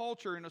 anti-God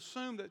culture and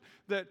assume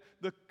that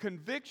the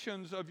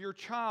convictions of your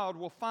child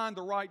will find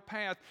the right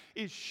path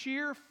is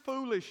sheer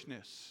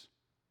foolishness.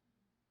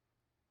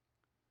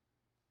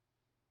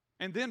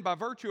 And then by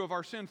virtue of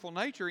our sinful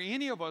nature,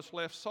 any of us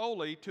left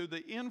solely to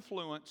the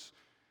influence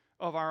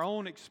of our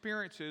own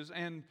experiences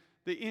and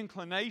the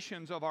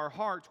inclinations of our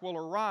hearts will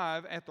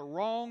arrive at the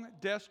wrong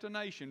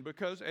destination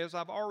because, as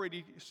I've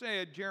already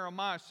said,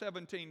 Jeremiah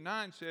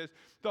 17:9 says,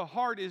 the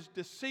heart is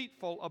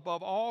deceitful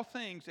above all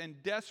things and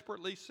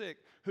desperately sick.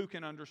 Who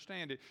can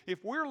understand it?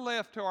 If we're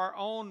left to our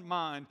own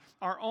mind,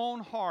 our own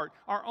heart,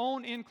 our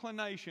own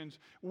inclinations,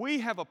 we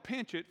have a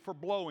penchant for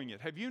blowing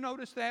it. Have you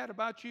noticed that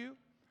about you?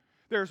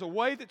 There's a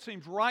way that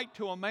seems right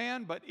to a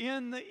man, but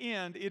in the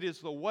end, it is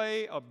the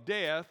way of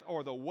death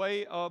or the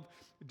way of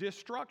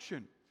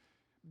destruction.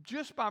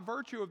 Just by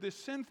virtue of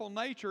this sinful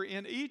nature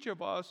in each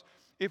of us,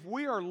 if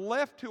we are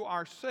left to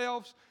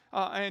ourselves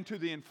and to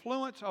the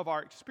influence of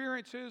our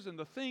experiences and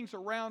the things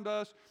around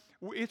us,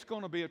 it's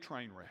going to be a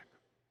train wreck,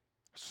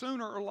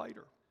 sooner or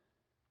later.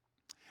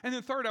 And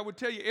then third, I would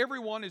tell you,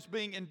 everyone is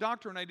being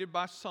indoctrinated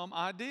by some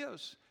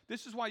ideas.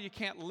 This is why you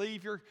can't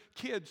leave your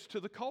kids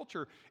to the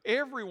culture.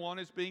 Everyone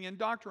is being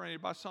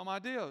indoctrinated by some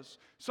ideas,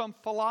 some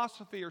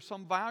philosophy or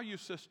some value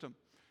system.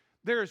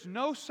 There is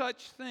no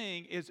such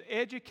thing as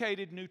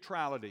educated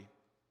neutrality.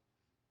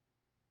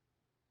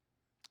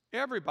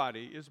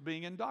 Everybody is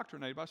being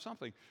indoctrinated by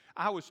something.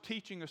 I was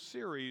teaching a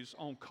series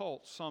on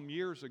cults some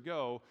years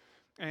ago,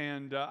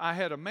 and I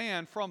had a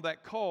man from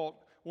that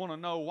cult want to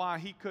know why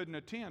he couldn't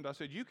attend. I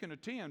said, you can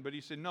attend, but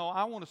he said, no,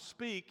 I want to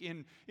speak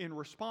in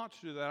response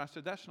to that. I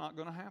said, that's not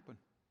going to happen.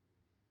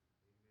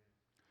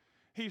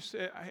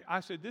 I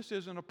said, this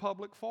isn't a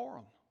public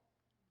forum.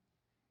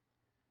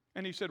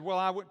 And he said, well,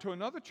 I went to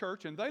another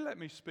church and they let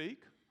me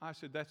speak. I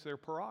said, that's their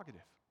prerogative.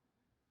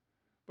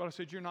 But I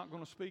said, you're not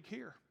going to speak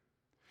here.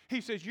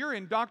 He says, you're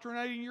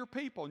indoctrinating your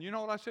people. And you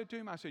know what I said to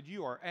him? I said,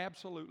 you are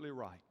absolutely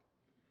right.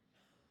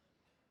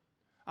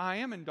 I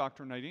am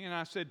indoctrinating. And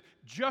I said,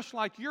 just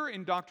like you're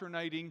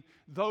indoctrinating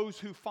those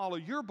who follow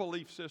your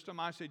belief system,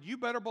 I said, you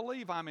better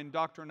believe I'm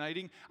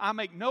indoctrinating. I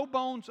make no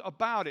bones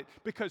about it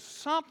because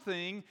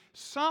something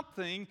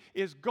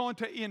is going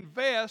to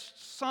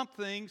invest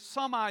something,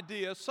 some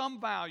idea, some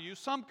value,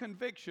 some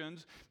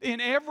convictions in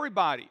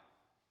everybody.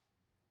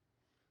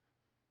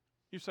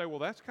 You say, well,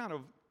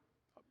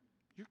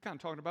 you're kind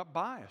of talking about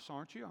bias,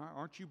 aren't you?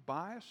 Aren't you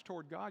biased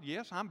toward God?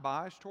 Yes, I'm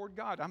biased toward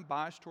God. I'm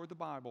biased toward the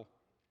Bible.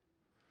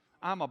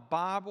 I'm a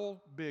Bible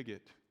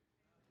bigot.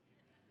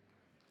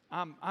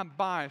 I'm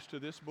biased to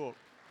this book.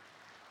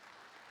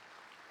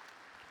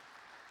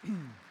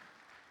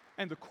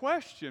 And the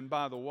question,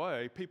 by the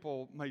way,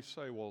 people may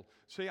say, well,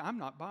 see, I'm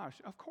not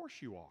biased. Of course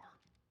you are.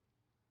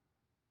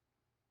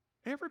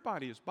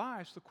 Everybody is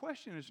biased. The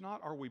question is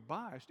not, are we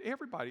biased?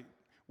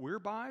 We're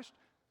biased.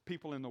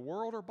 People in the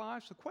world are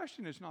biased. The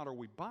question is not, are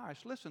we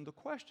biased? Listen, the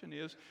question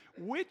is,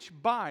 which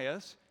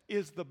bias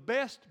is the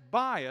best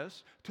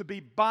bias to be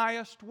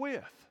biased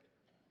with?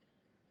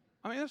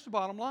 I mean, that's the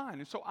bottom line.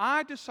 And so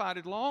I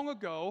decided long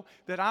ago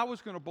that I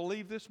was going to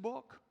believe this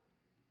book.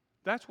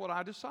 That's what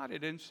I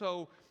decided. And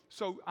so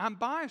I'm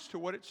biased to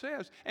what it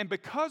says. And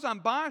because I'm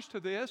biased to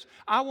this,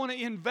 I want to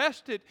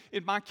invest it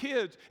in my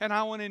kids, and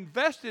I want to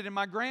invest it in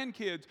my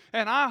grandkids.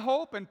 And I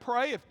hope and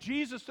pray if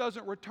Jesus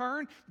doesn't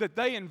return, that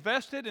they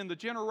invest it in the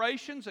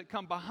generations that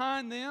come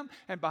behind them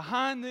and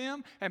behind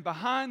them and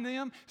behind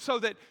them, so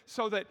that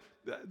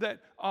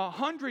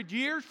 100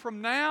 years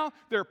from now,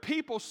 there are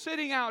people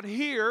sitting out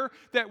here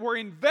that were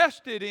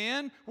invested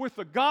in with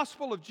the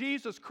gospel of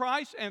Jesus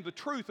Christ and the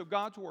truth of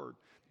God's Word.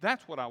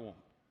 That's what I want.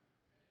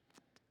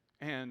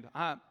 And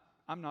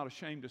I'm not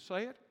ashamed to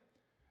say it.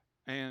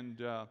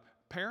 And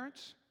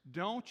parents,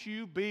 don't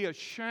you be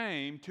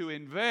ashamed to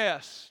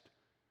invest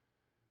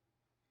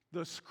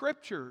the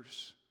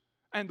Scriptures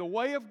and the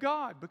way of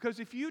God. Because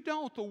if you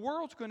don't, the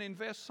world's going to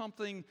invest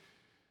something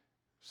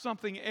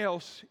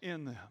else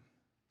in them.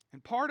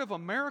 And part of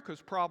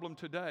America's problem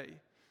today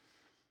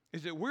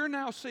is that we're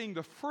now seeing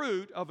the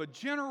fruit of a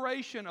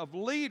generation of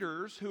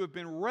leaders who have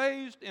been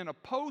raised in a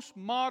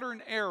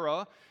postmodern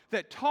era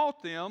that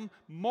taught them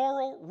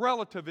moral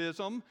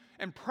relativism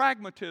and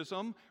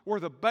pragmatism were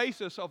the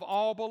basis of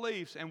all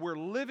beliefs, and we're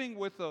living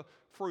with the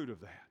fruit of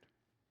that.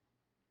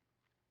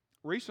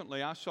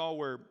 Recently, I saw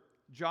where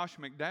Josh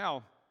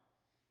McDowell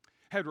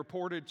had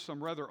reported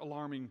some rather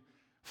alarming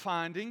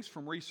findings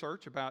from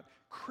research about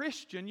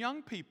Christian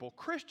young people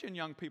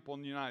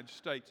in the United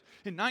States.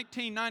 In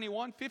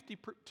 1991,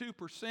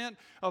 52%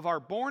 of our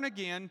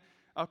born-again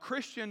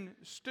Christian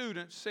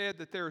students said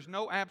that there is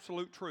no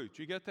absolute truth.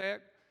 You get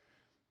that?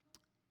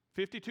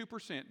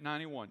 52%,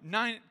 91.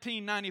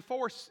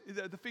 1994,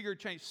 the figure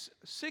changed.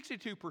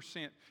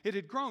 62%, it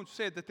had grown,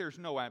 said that there's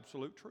no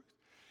absolute truth.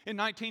 In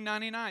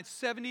 1999,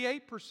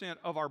 78%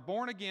 of our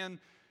born-again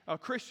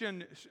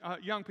Christian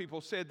young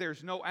people said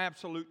there's no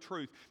absolute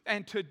truth.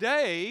 And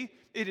today,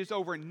 it is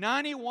over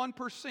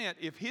 91%,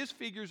 if his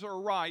figures are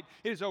right,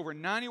 it is over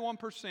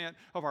 91%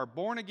 of our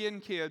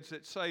born-again kids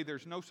that say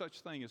there's no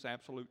such thing as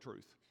absolute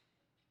truth.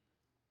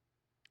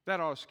 That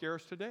ought to scare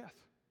us to death.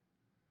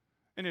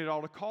 And it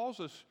ought to cause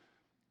us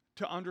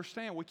to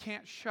understand we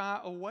can't shy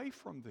away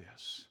from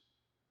this.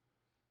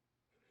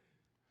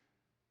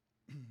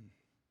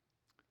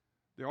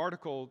 The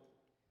article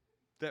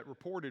that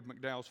reported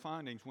McDowell's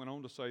findings went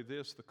on to say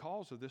this: the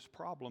cause of this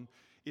problem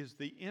is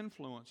the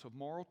influence of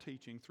moral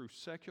teaching through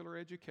secular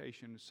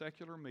education and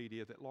secular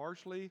media that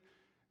largely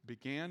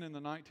began in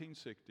the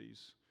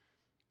 1960s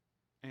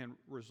and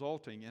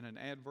resulting in an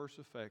adverse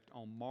effect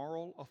on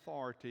moral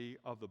authority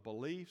of the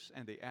beliefs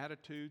and the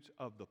attitudes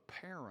of the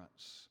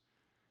parents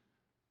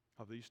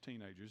of these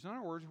teenagers. In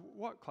other words,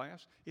 what,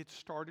 class? It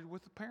started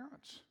with the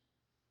parents.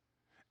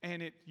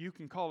 And you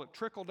can call it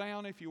trickle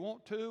down if you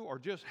want to, or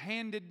just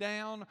handed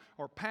down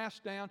or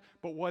passed down.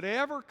 But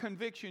whatever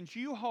convictions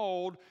you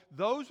hold,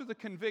 those are the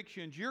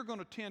convictions you're going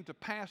to tend to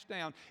pass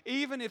down,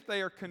 even if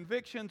they are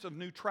convictions of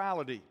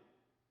neutrality.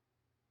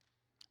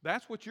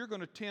 That's what you're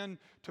going to tend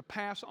to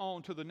pass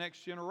on to the next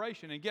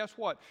generation. And guess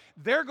what?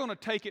 They're going to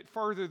take it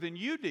further than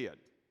you did.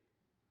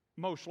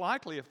 Most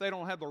likely, if they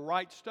don't have the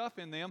right stuff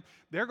in them,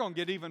 they're going to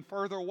get even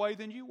further away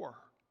than you were.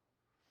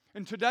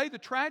 And today, the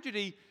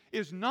tragedy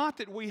is not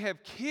that we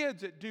have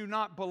kids that do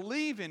not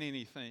believe in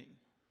anything.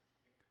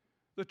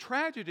 The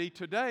tragedy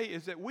today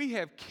is that we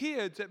have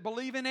kids that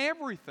believe in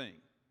everything.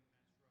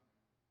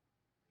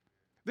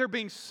 They're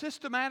being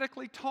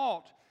systematically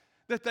taught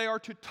that they are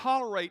to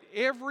tolerate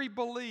every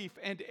belief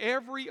and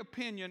every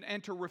opinion,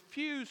 and to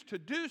refuse to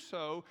do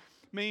so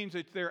means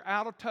that they're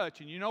out of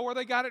touch. And you know where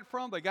they got it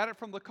from? They got it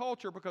from the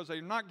culture, because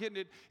they're not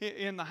getting it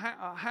in the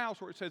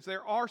house where it says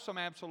there are some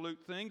absolute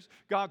things.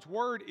 God's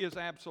Word is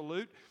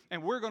absolute,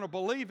 and we're going to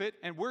believe it,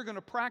 and we're going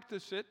to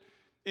practice it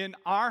in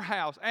our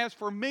house. As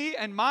for me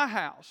and my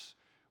house,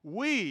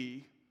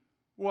 we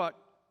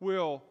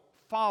will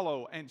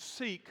follow and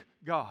seek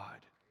God.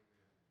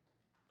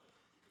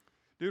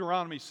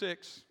 Deuteronomy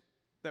 6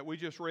 that we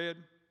just read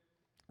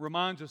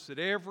reminds us that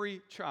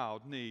every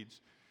child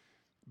needs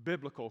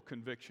biblical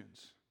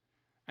convictions.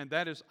 And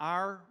that is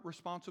our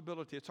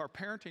responsibility. It's our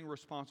parenting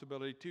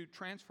responsibility to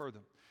transfer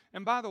them.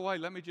 And by the way,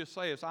 let me just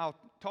say, as I'll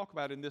talk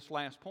about in this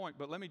last point,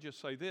 but let me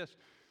just say this.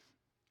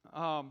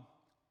 I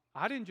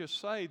didn't just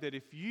say that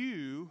if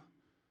you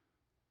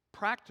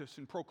practice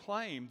and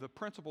proclaim the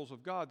principles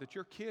of God, that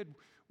your kid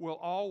will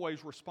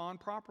always respond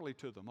properly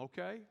to them,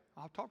 okay?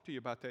 I'll talk to you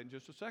about that in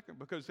just a second,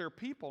 because there are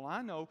people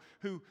I know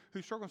who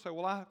struggle and say,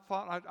 well, I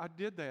thought I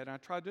did that, and I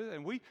tried to do that.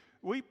 And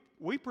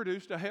we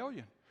produced a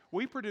hellion.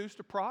 We produced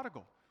a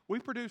prodigal. We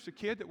produced a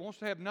kid that wants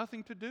to have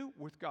nothing to do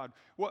with God.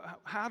 Well,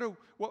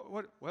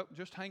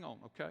 just hang on,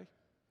 okay?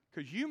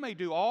 Because you may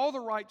do all the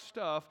right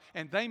stuff,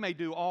 and they may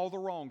do all the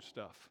wrong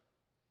stuff.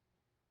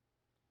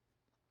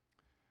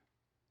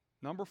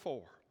 Number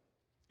 4,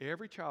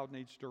 every child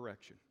needs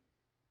direction.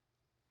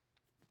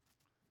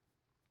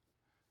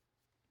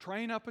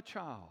 Train up a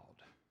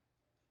child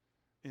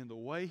in the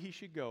way he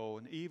should go,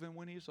 and even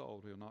when he's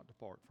old, he'll not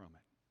depart from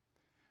it.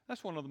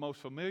 That's one of the most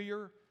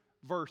familiar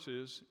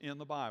verses in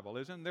the Bible,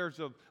 isn't it? There's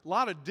a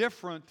lot of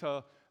different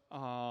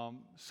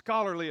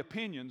scholarly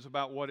opinions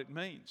about what it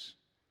means.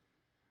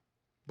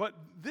 But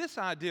this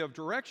idea of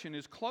direction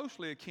is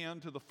closely akin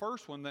to the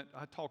first one that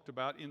I talked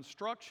about,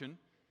 instruction.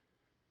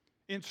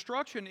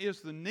 Instruction is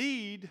the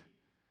need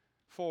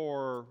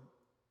for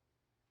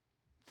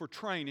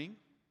training.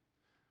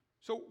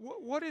 So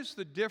what is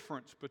the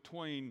difference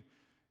between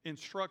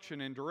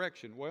instruction and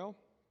direction? Well,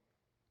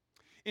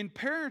 in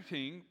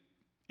parenting,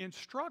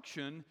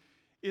 instruction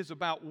is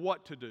about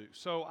what to do.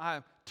 So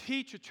I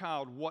teach a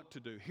child what to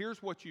do.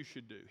 Here's what you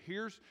should do.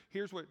 Here's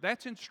what,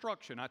 that's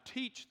instruction. I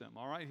teach them,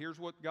 all right? Here's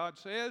what God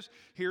says.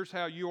 Here's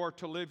how you are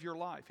to live your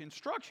life.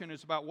 Instruction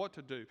is about what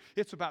to do.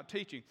 It's about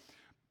teaching.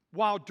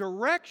 While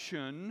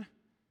direction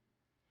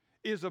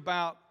is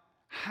about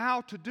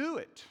how to do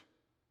it.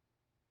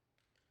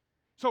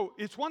 So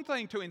it's one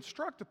thing to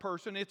instruct a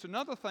person. It's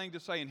another thing to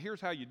say, and here's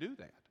how you do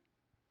that.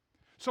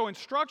 So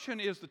instruction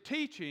is the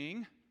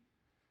teaching.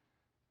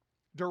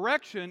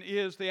 Direction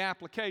is the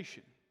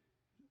application.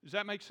 Does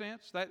that make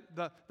sense? That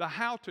the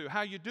how-to,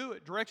 how you do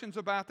it. Direction's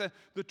about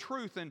the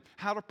truth and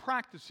how to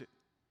practice it.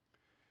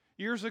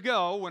 Years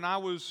ago, when I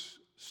was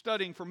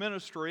studying for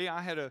ministry,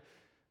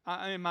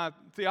 in my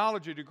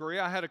theology degree,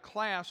 I had a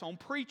class on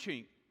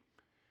preaching.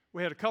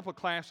 We had a couple of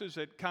classes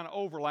that kind of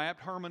overlapped,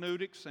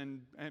 hermeneutics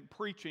and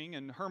preaching.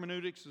 And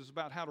hermeneutics is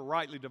about how to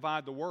rightly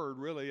divide the word.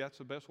 Really, that's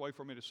the best way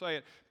for me to say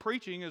it.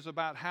 Preaching is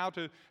about how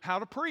to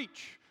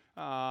preach.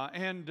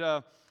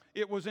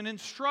 It was an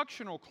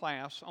instructional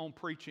class on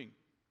preaching.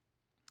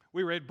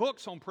 We read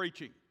books on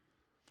preaching.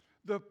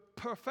 The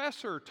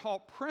professor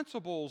taught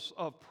principles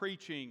of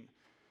preaching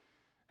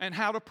and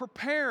how to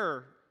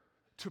prepare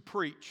to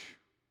preach.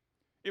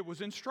 It was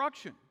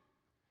instruction.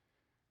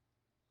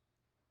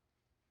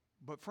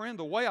 But friend,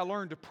 the way I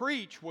learned to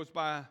preach was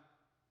by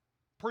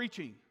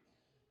preaching.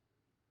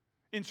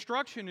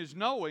 Instruction is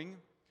knowing,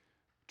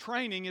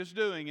 training is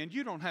doing. And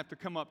you don't have to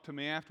come up to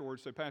me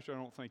afterwards and say, Pastor, I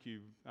don't think you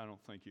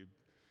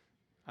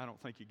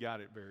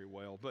got it very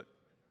well. But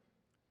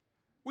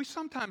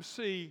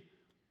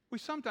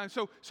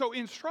so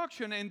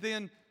instruction and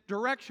then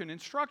direction.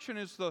 Instruction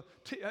is the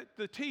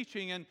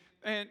teaching,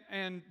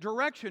 and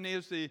direction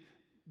is the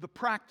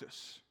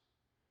practice.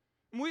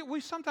 We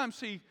sometimes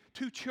see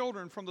two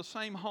children from the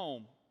same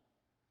home,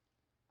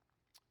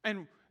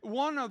 and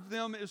one of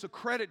them is a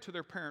credit to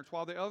their parents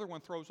while the other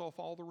one throws off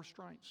all the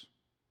restraints.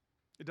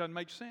 It doesn't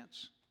make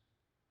sense.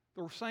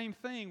 The same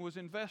thing was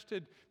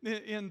invested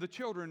in the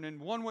children, and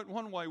one went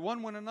one way,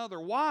 one went another.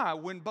 Why?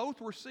 When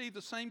both received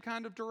the same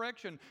kind of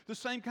direction, the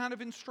same kind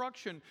of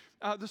instruction,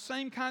 the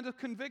same kind of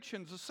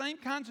convictions, the same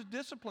kinds of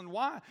discipline.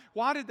 Why?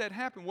 Why did that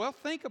happen? Well,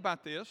 think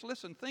about this.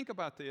 Listen, think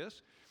about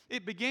this.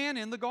 It began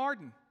in the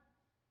garden.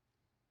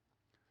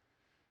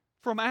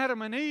 From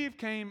Adam and Eve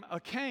came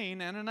a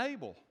Cain and an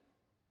Abel.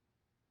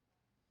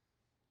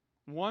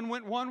 One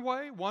went one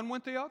way, one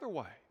went the other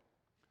way.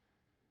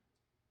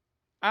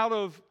 Out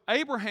of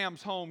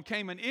Abraham's home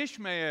came an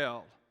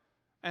Ishmael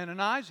and an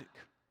Isaac.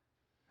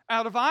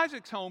 Out of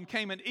Isaac's home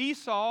came an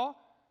Esau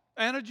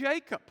and a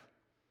Jacob.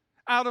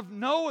 Out of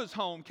Noah's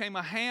home came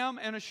a Ham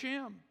and a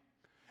Shem.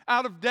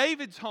 Out of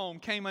David's home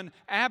came an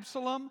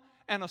Absalom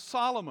and a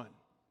Solomon.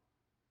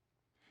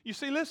 You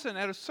see, listen,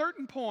 at a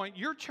certain point,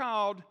 your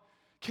child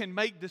can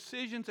make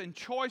decisions and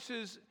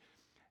choices,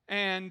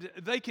 and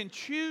they can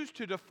choose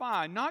to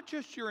defy not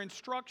just your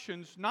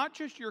instructions, not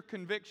just your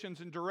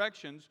convictions and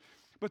directions,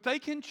 but they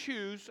can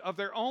choose of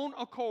their own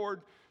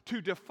accord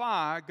to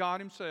defy God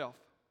Himself.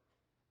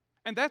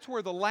 And that's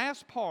where the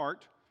last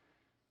part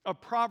of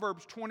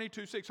Proverbs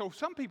 22:6. So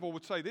some people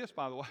would say this,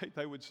 by the way.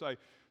 They would say,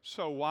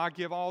 so why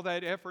give all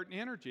that effort and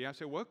energy? I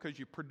said, well, because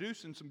you're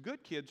producing some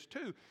good kids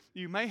too.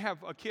 You may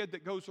have a kid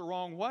that goes the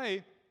wrong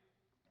way,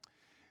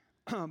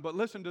 but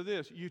listen to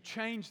this. You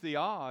change the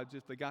odds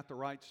if they got the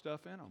right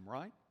stuff in them,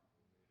 right?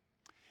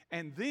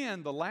 And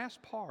then the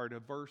last part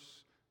of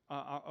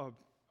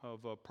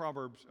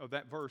Proverbs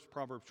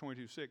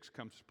 22:6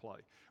 comes to play.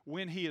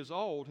 When he is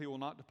old, he will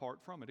not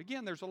depart from it.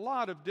 Again, there's a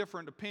lot of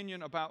different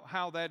opinion about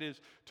how that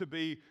is to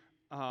be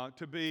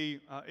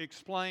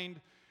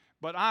explained.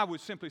 But I would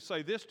simply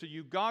say this to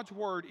you: God's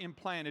word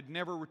implanted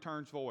never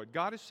returns void.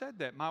 God has said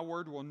that. My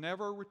word will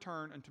never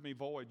return unto me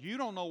void. You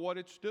don't know what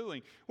it's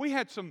doing. We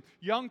had some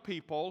young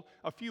people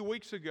a few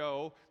weeks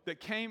ago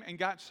that came and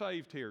got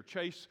saved here.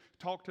 Chase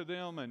talked to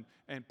them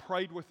and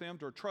prayed with them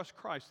to trust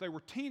Christ. They were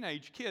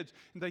teenage kids,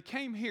 and they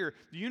came here.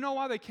 Do you know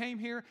why they came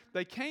here?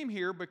 They came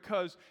here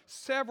because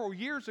several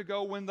years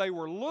ago, when they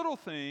were little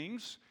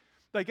things,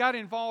 they got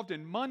involved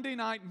in Monday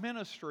night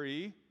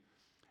ministry.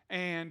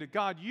 And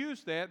God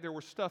used that. There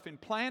was stuff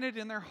implanted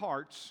in their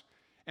hearts.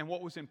 And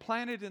what was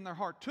implanted in their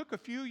heart took a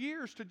few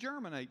years to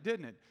germinate,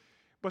 didn't it?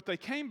 But they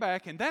came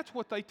back, and that's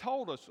what they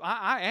told us.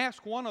 I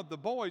asked one of the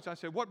boys, I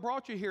said, what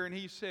brought you here? And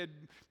he said,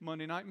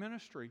 Monday night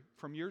ministry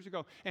from years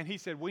ago. And he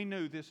said, we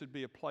knew this would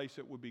be a place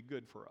that would be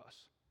good for us.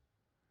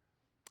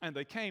 And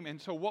they came,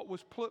 and so what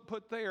was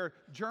put there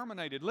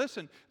germinated.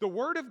 Listen, the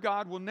Word of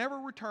God will never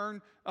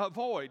return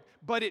void,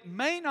 but it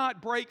may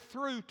not break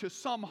through to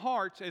some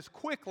hearts as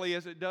quickly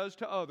as it does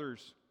to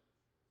others.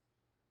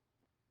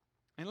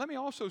 And let me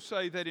also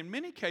say that in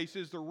many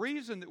cases, the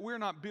reason that we're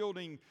not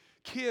building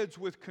kids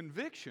with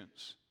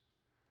convictions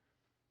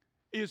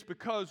is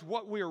because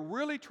what we are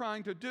really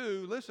trying to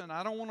do, listen,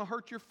 I don't want to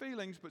hurt your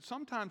feelings, but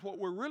sometimes what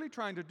we're really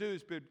trying to do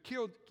is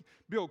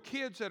build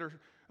kids that are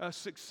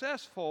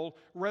successful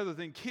rather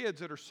than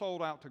kids that are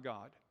sold out to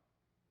God.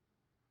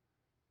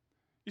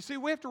 You see,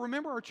 we have to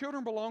remember our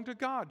children belong to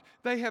God.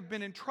 They have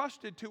been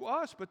entrusted to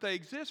us, but they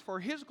exist for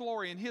His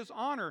glory and His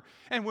honor.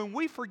 And when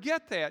we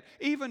forget that,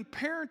 even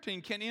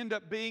parenting can end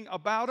up being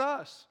about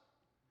us.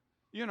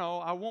 You know,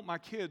 I want my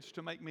kids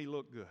to make me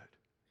look good.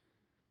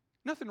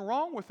 Nothing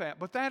wrong with that,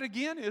 but that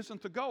again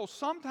isn't the goal.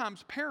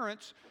 Sometimes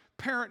parents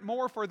parent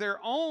more for their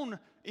own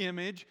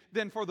image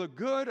than for the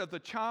good of the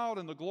child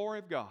and the glory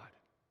of God.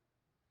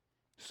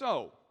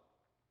 So,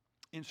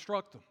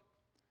 instruct them.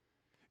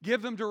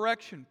 Give them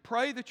direction.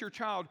 Pray that your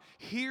child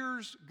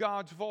hears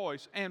God's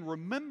voice. And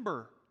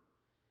remember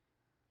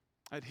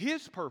that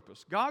His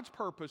purpose, God's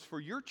purpose for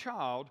your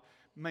child,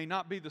 may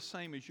not be the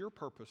same as your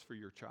purpose for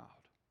your child.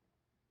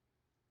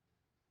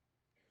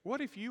 What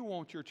if you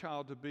want your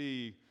child to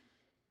be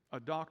a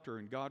doctor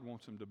and God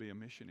wants him to be a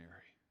missionary?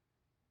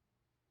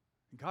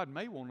 God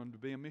may want him to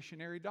be a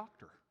missionary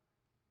doctor.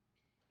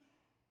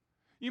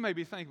 You may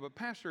be thinking, but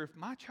Pastor, if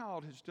my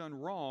child has done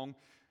wrong,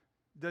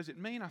 does it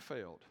mean I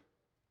failed?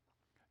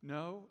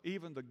 No,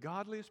 even the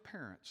godliest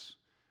parents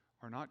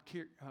are not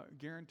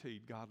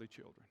guaranteed godly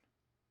children.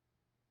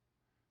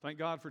 Thank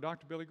God for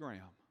Dr. Billy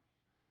Graham.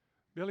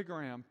 Billy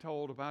Graham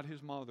told about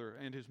his mother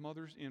and his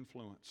mother's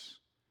influence.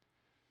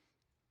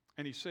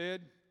 And he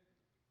said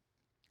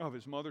of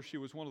his mother, she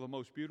was one of the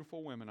most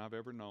beautiful women I've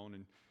ever known,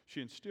 and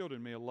she instilled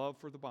in me a love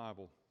for the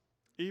Bible,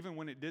 even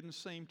when it didn't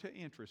seem to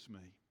interest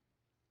me.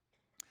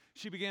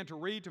 She began to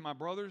read to my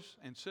brothers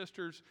and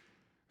sisters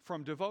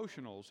from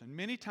devotionals, and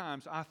many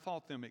times I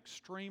thought them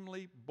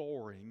extremely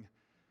boring,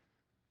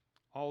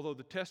 although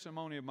the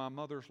testimony of my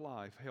mother's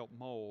life helped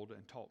mold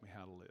and taught me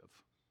how to live.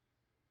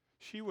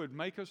 She would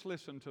make us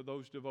listen to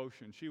those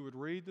devotions. She would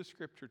read the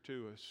scripture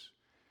to us.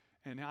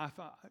 And I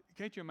thought,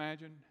 can't you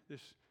imagine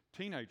this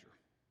teenager,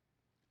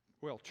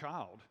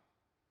 child,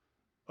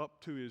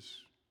 up to his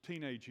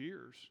teenage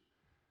years,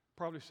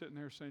 probably sitting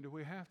there saying, do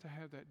we have to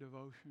have that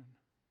devotion?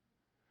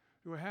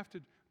 Do we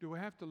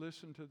have to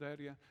listen to that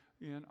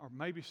again? Or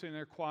maybe sitting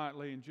there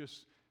quietly and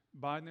just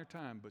biding their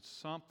time. But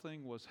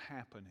something was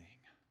happening.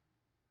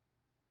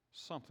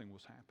 Something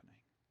was happening.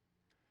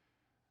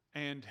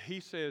 And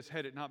he says,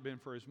 had it not been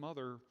for his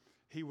mother,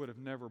 he would have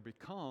never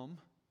become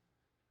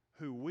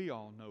who we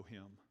all know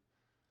him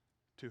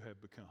to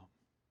have become.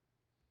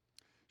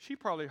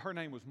 Her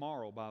name was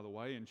Marl, by the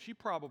way, and she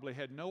probably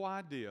had no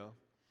idea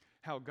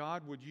how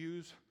God would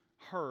use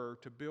her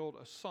to build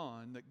a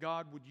son that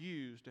God would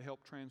use to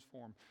help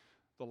transform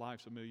the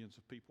lives of millions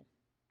of people.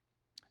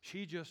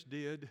 She just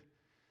did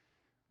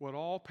what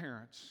all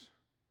parents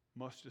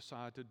must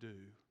decide to do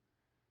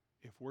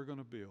if we're going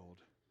to build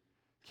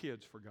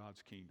kids for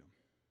God's kingdom.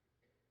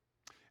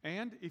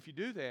 And if you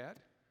do that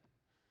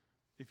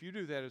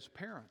as a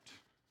parent,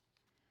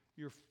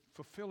 you're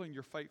fulfilling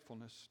your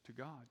faithfulness to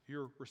God,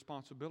 your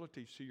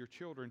responsibilities to your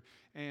children,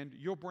 and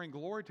you'll bring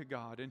glory to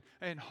God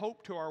and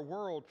hope to our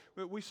world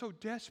that we so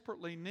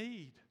desperately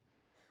need.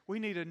 We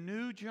need a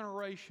new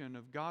generation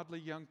of godly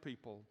young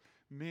people,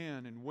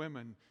 men and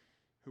women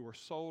who are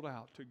sold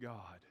out to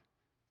God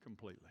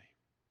completely.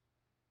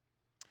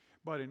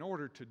 But in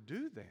order to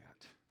do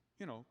that,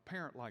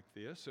 parent like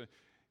this,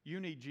 you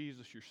need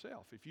Jesus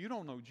yourself. If you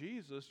don't know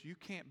Jesus, you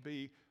can't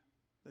be,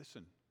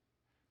 listen,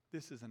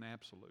 this is an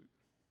absolute.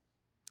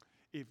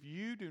 If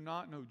you do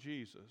not know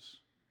Jesus,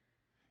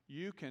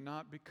 you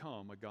cannot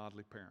become a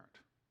godly parent.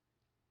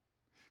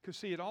 Because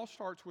see, it all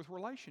starts with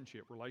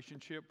relationship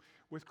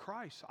with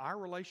Christ, our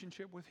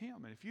relationship with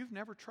Him. And if you've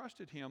never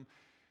trusted Him,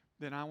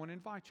 then I want to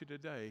invite you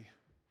today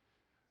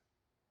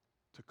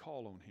to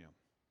call on Him.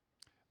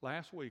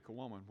 Last week, a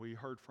woman we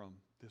heard from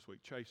this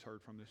week, Chase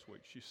heard from this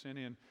week,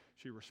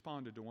 she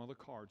responded to one of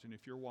the cards. And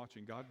if you're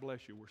watching, God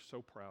bless you, we're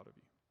so proud of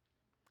you.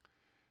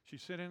 She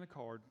sent in a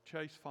card.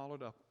 Chase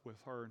followed up with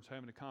her and was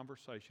having a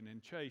conversation.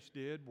 And Chase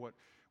did what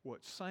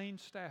sane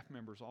staff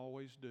members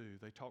always do.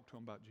 They talk to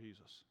him about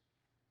Jesus.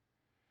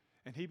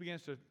 And he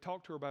begins to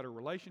talk to her about her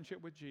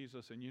relationship with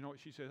Jesus. And you know what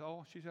she said?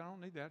 She said, I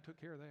don't need that. I took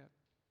care of that.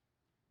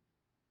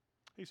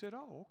 He said,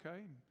 oh,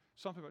 okay.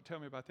 Something about, tell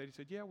me about that. He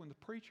said, yeah, when the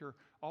preacher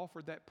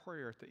offered that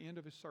prayer at the end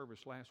of his service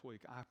last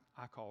week,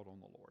 I called on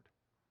the Lord.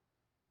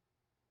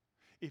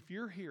 If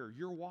you're here,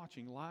 you're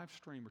watching live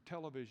stream or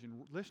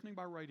television, listening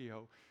by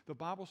radio, the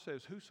Bible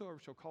says, whosoever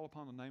shall call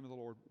upon the name of the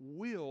Lord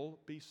will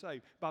be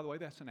saved. By the way,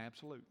 that's an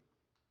absolute.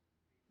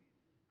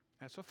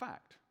 That's a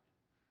fact.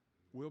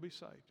 Will be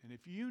saved. And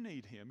if you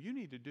need Him, you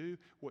need to do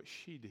what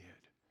she did.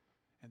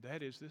 And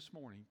that is this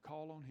morning,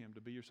 call on Him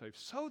to be your Savior.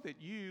 So that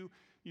you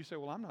say,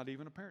 well, I'm not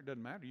even a parent.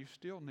 Doesn't matter. You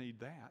still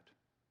need that.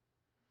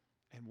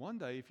 And one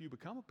day, if you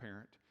become a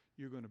parent,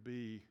 you're going to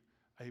be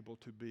able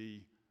to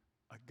be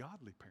a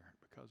godly parent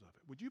because of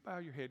it. Would you bow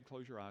your head,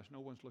 close your eyes? No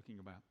one's looking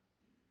about.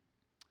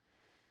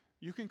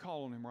 You can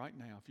call on Him right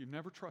now. If you've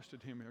never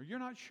trusted Him or you're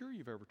not sure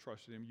you've ever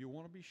trusted Him, you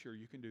want to be sure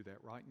you can do that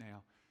right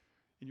now.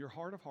 In your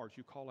heart of hearts,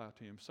 you call out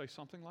to Him. Say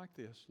something like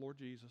this: Lord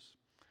Jesus,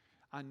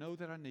 I know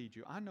that I need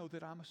You. I know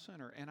that I'm a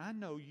sinner, and I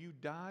know You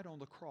died on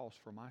the cross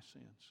for my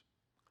sins.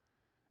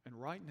 And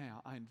right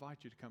now, I invite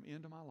You to come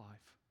into my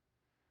life,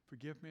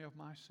 forgive me of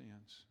my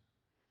sins,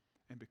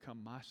 and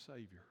become my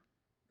Savior,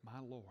 my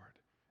Lord,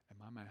 and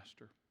my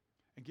Master.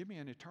 And give me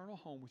an eternal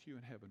home with You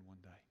in heaven one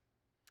day.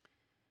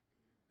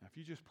 Now, if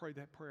you just prayed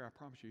that prayer, I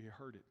promise you, He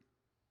heard it.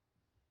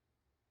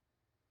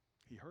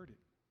 He heard it.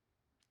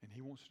 And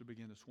He wants to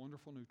begin this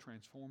wonderful new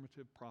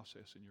transformative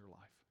process in your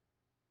life.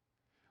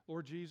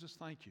 Lord Jesus,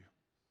 thank You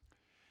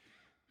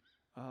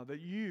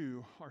that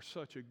You are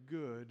such a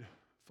good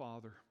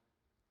Father,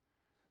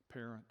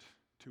 parent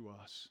to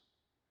us.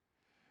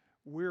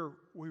 We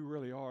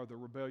really are the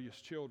rebellious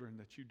children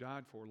that You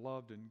died for,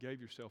 loved, and gave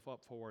Yourself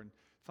up for. And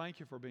thank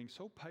You for being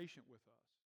so patient with us.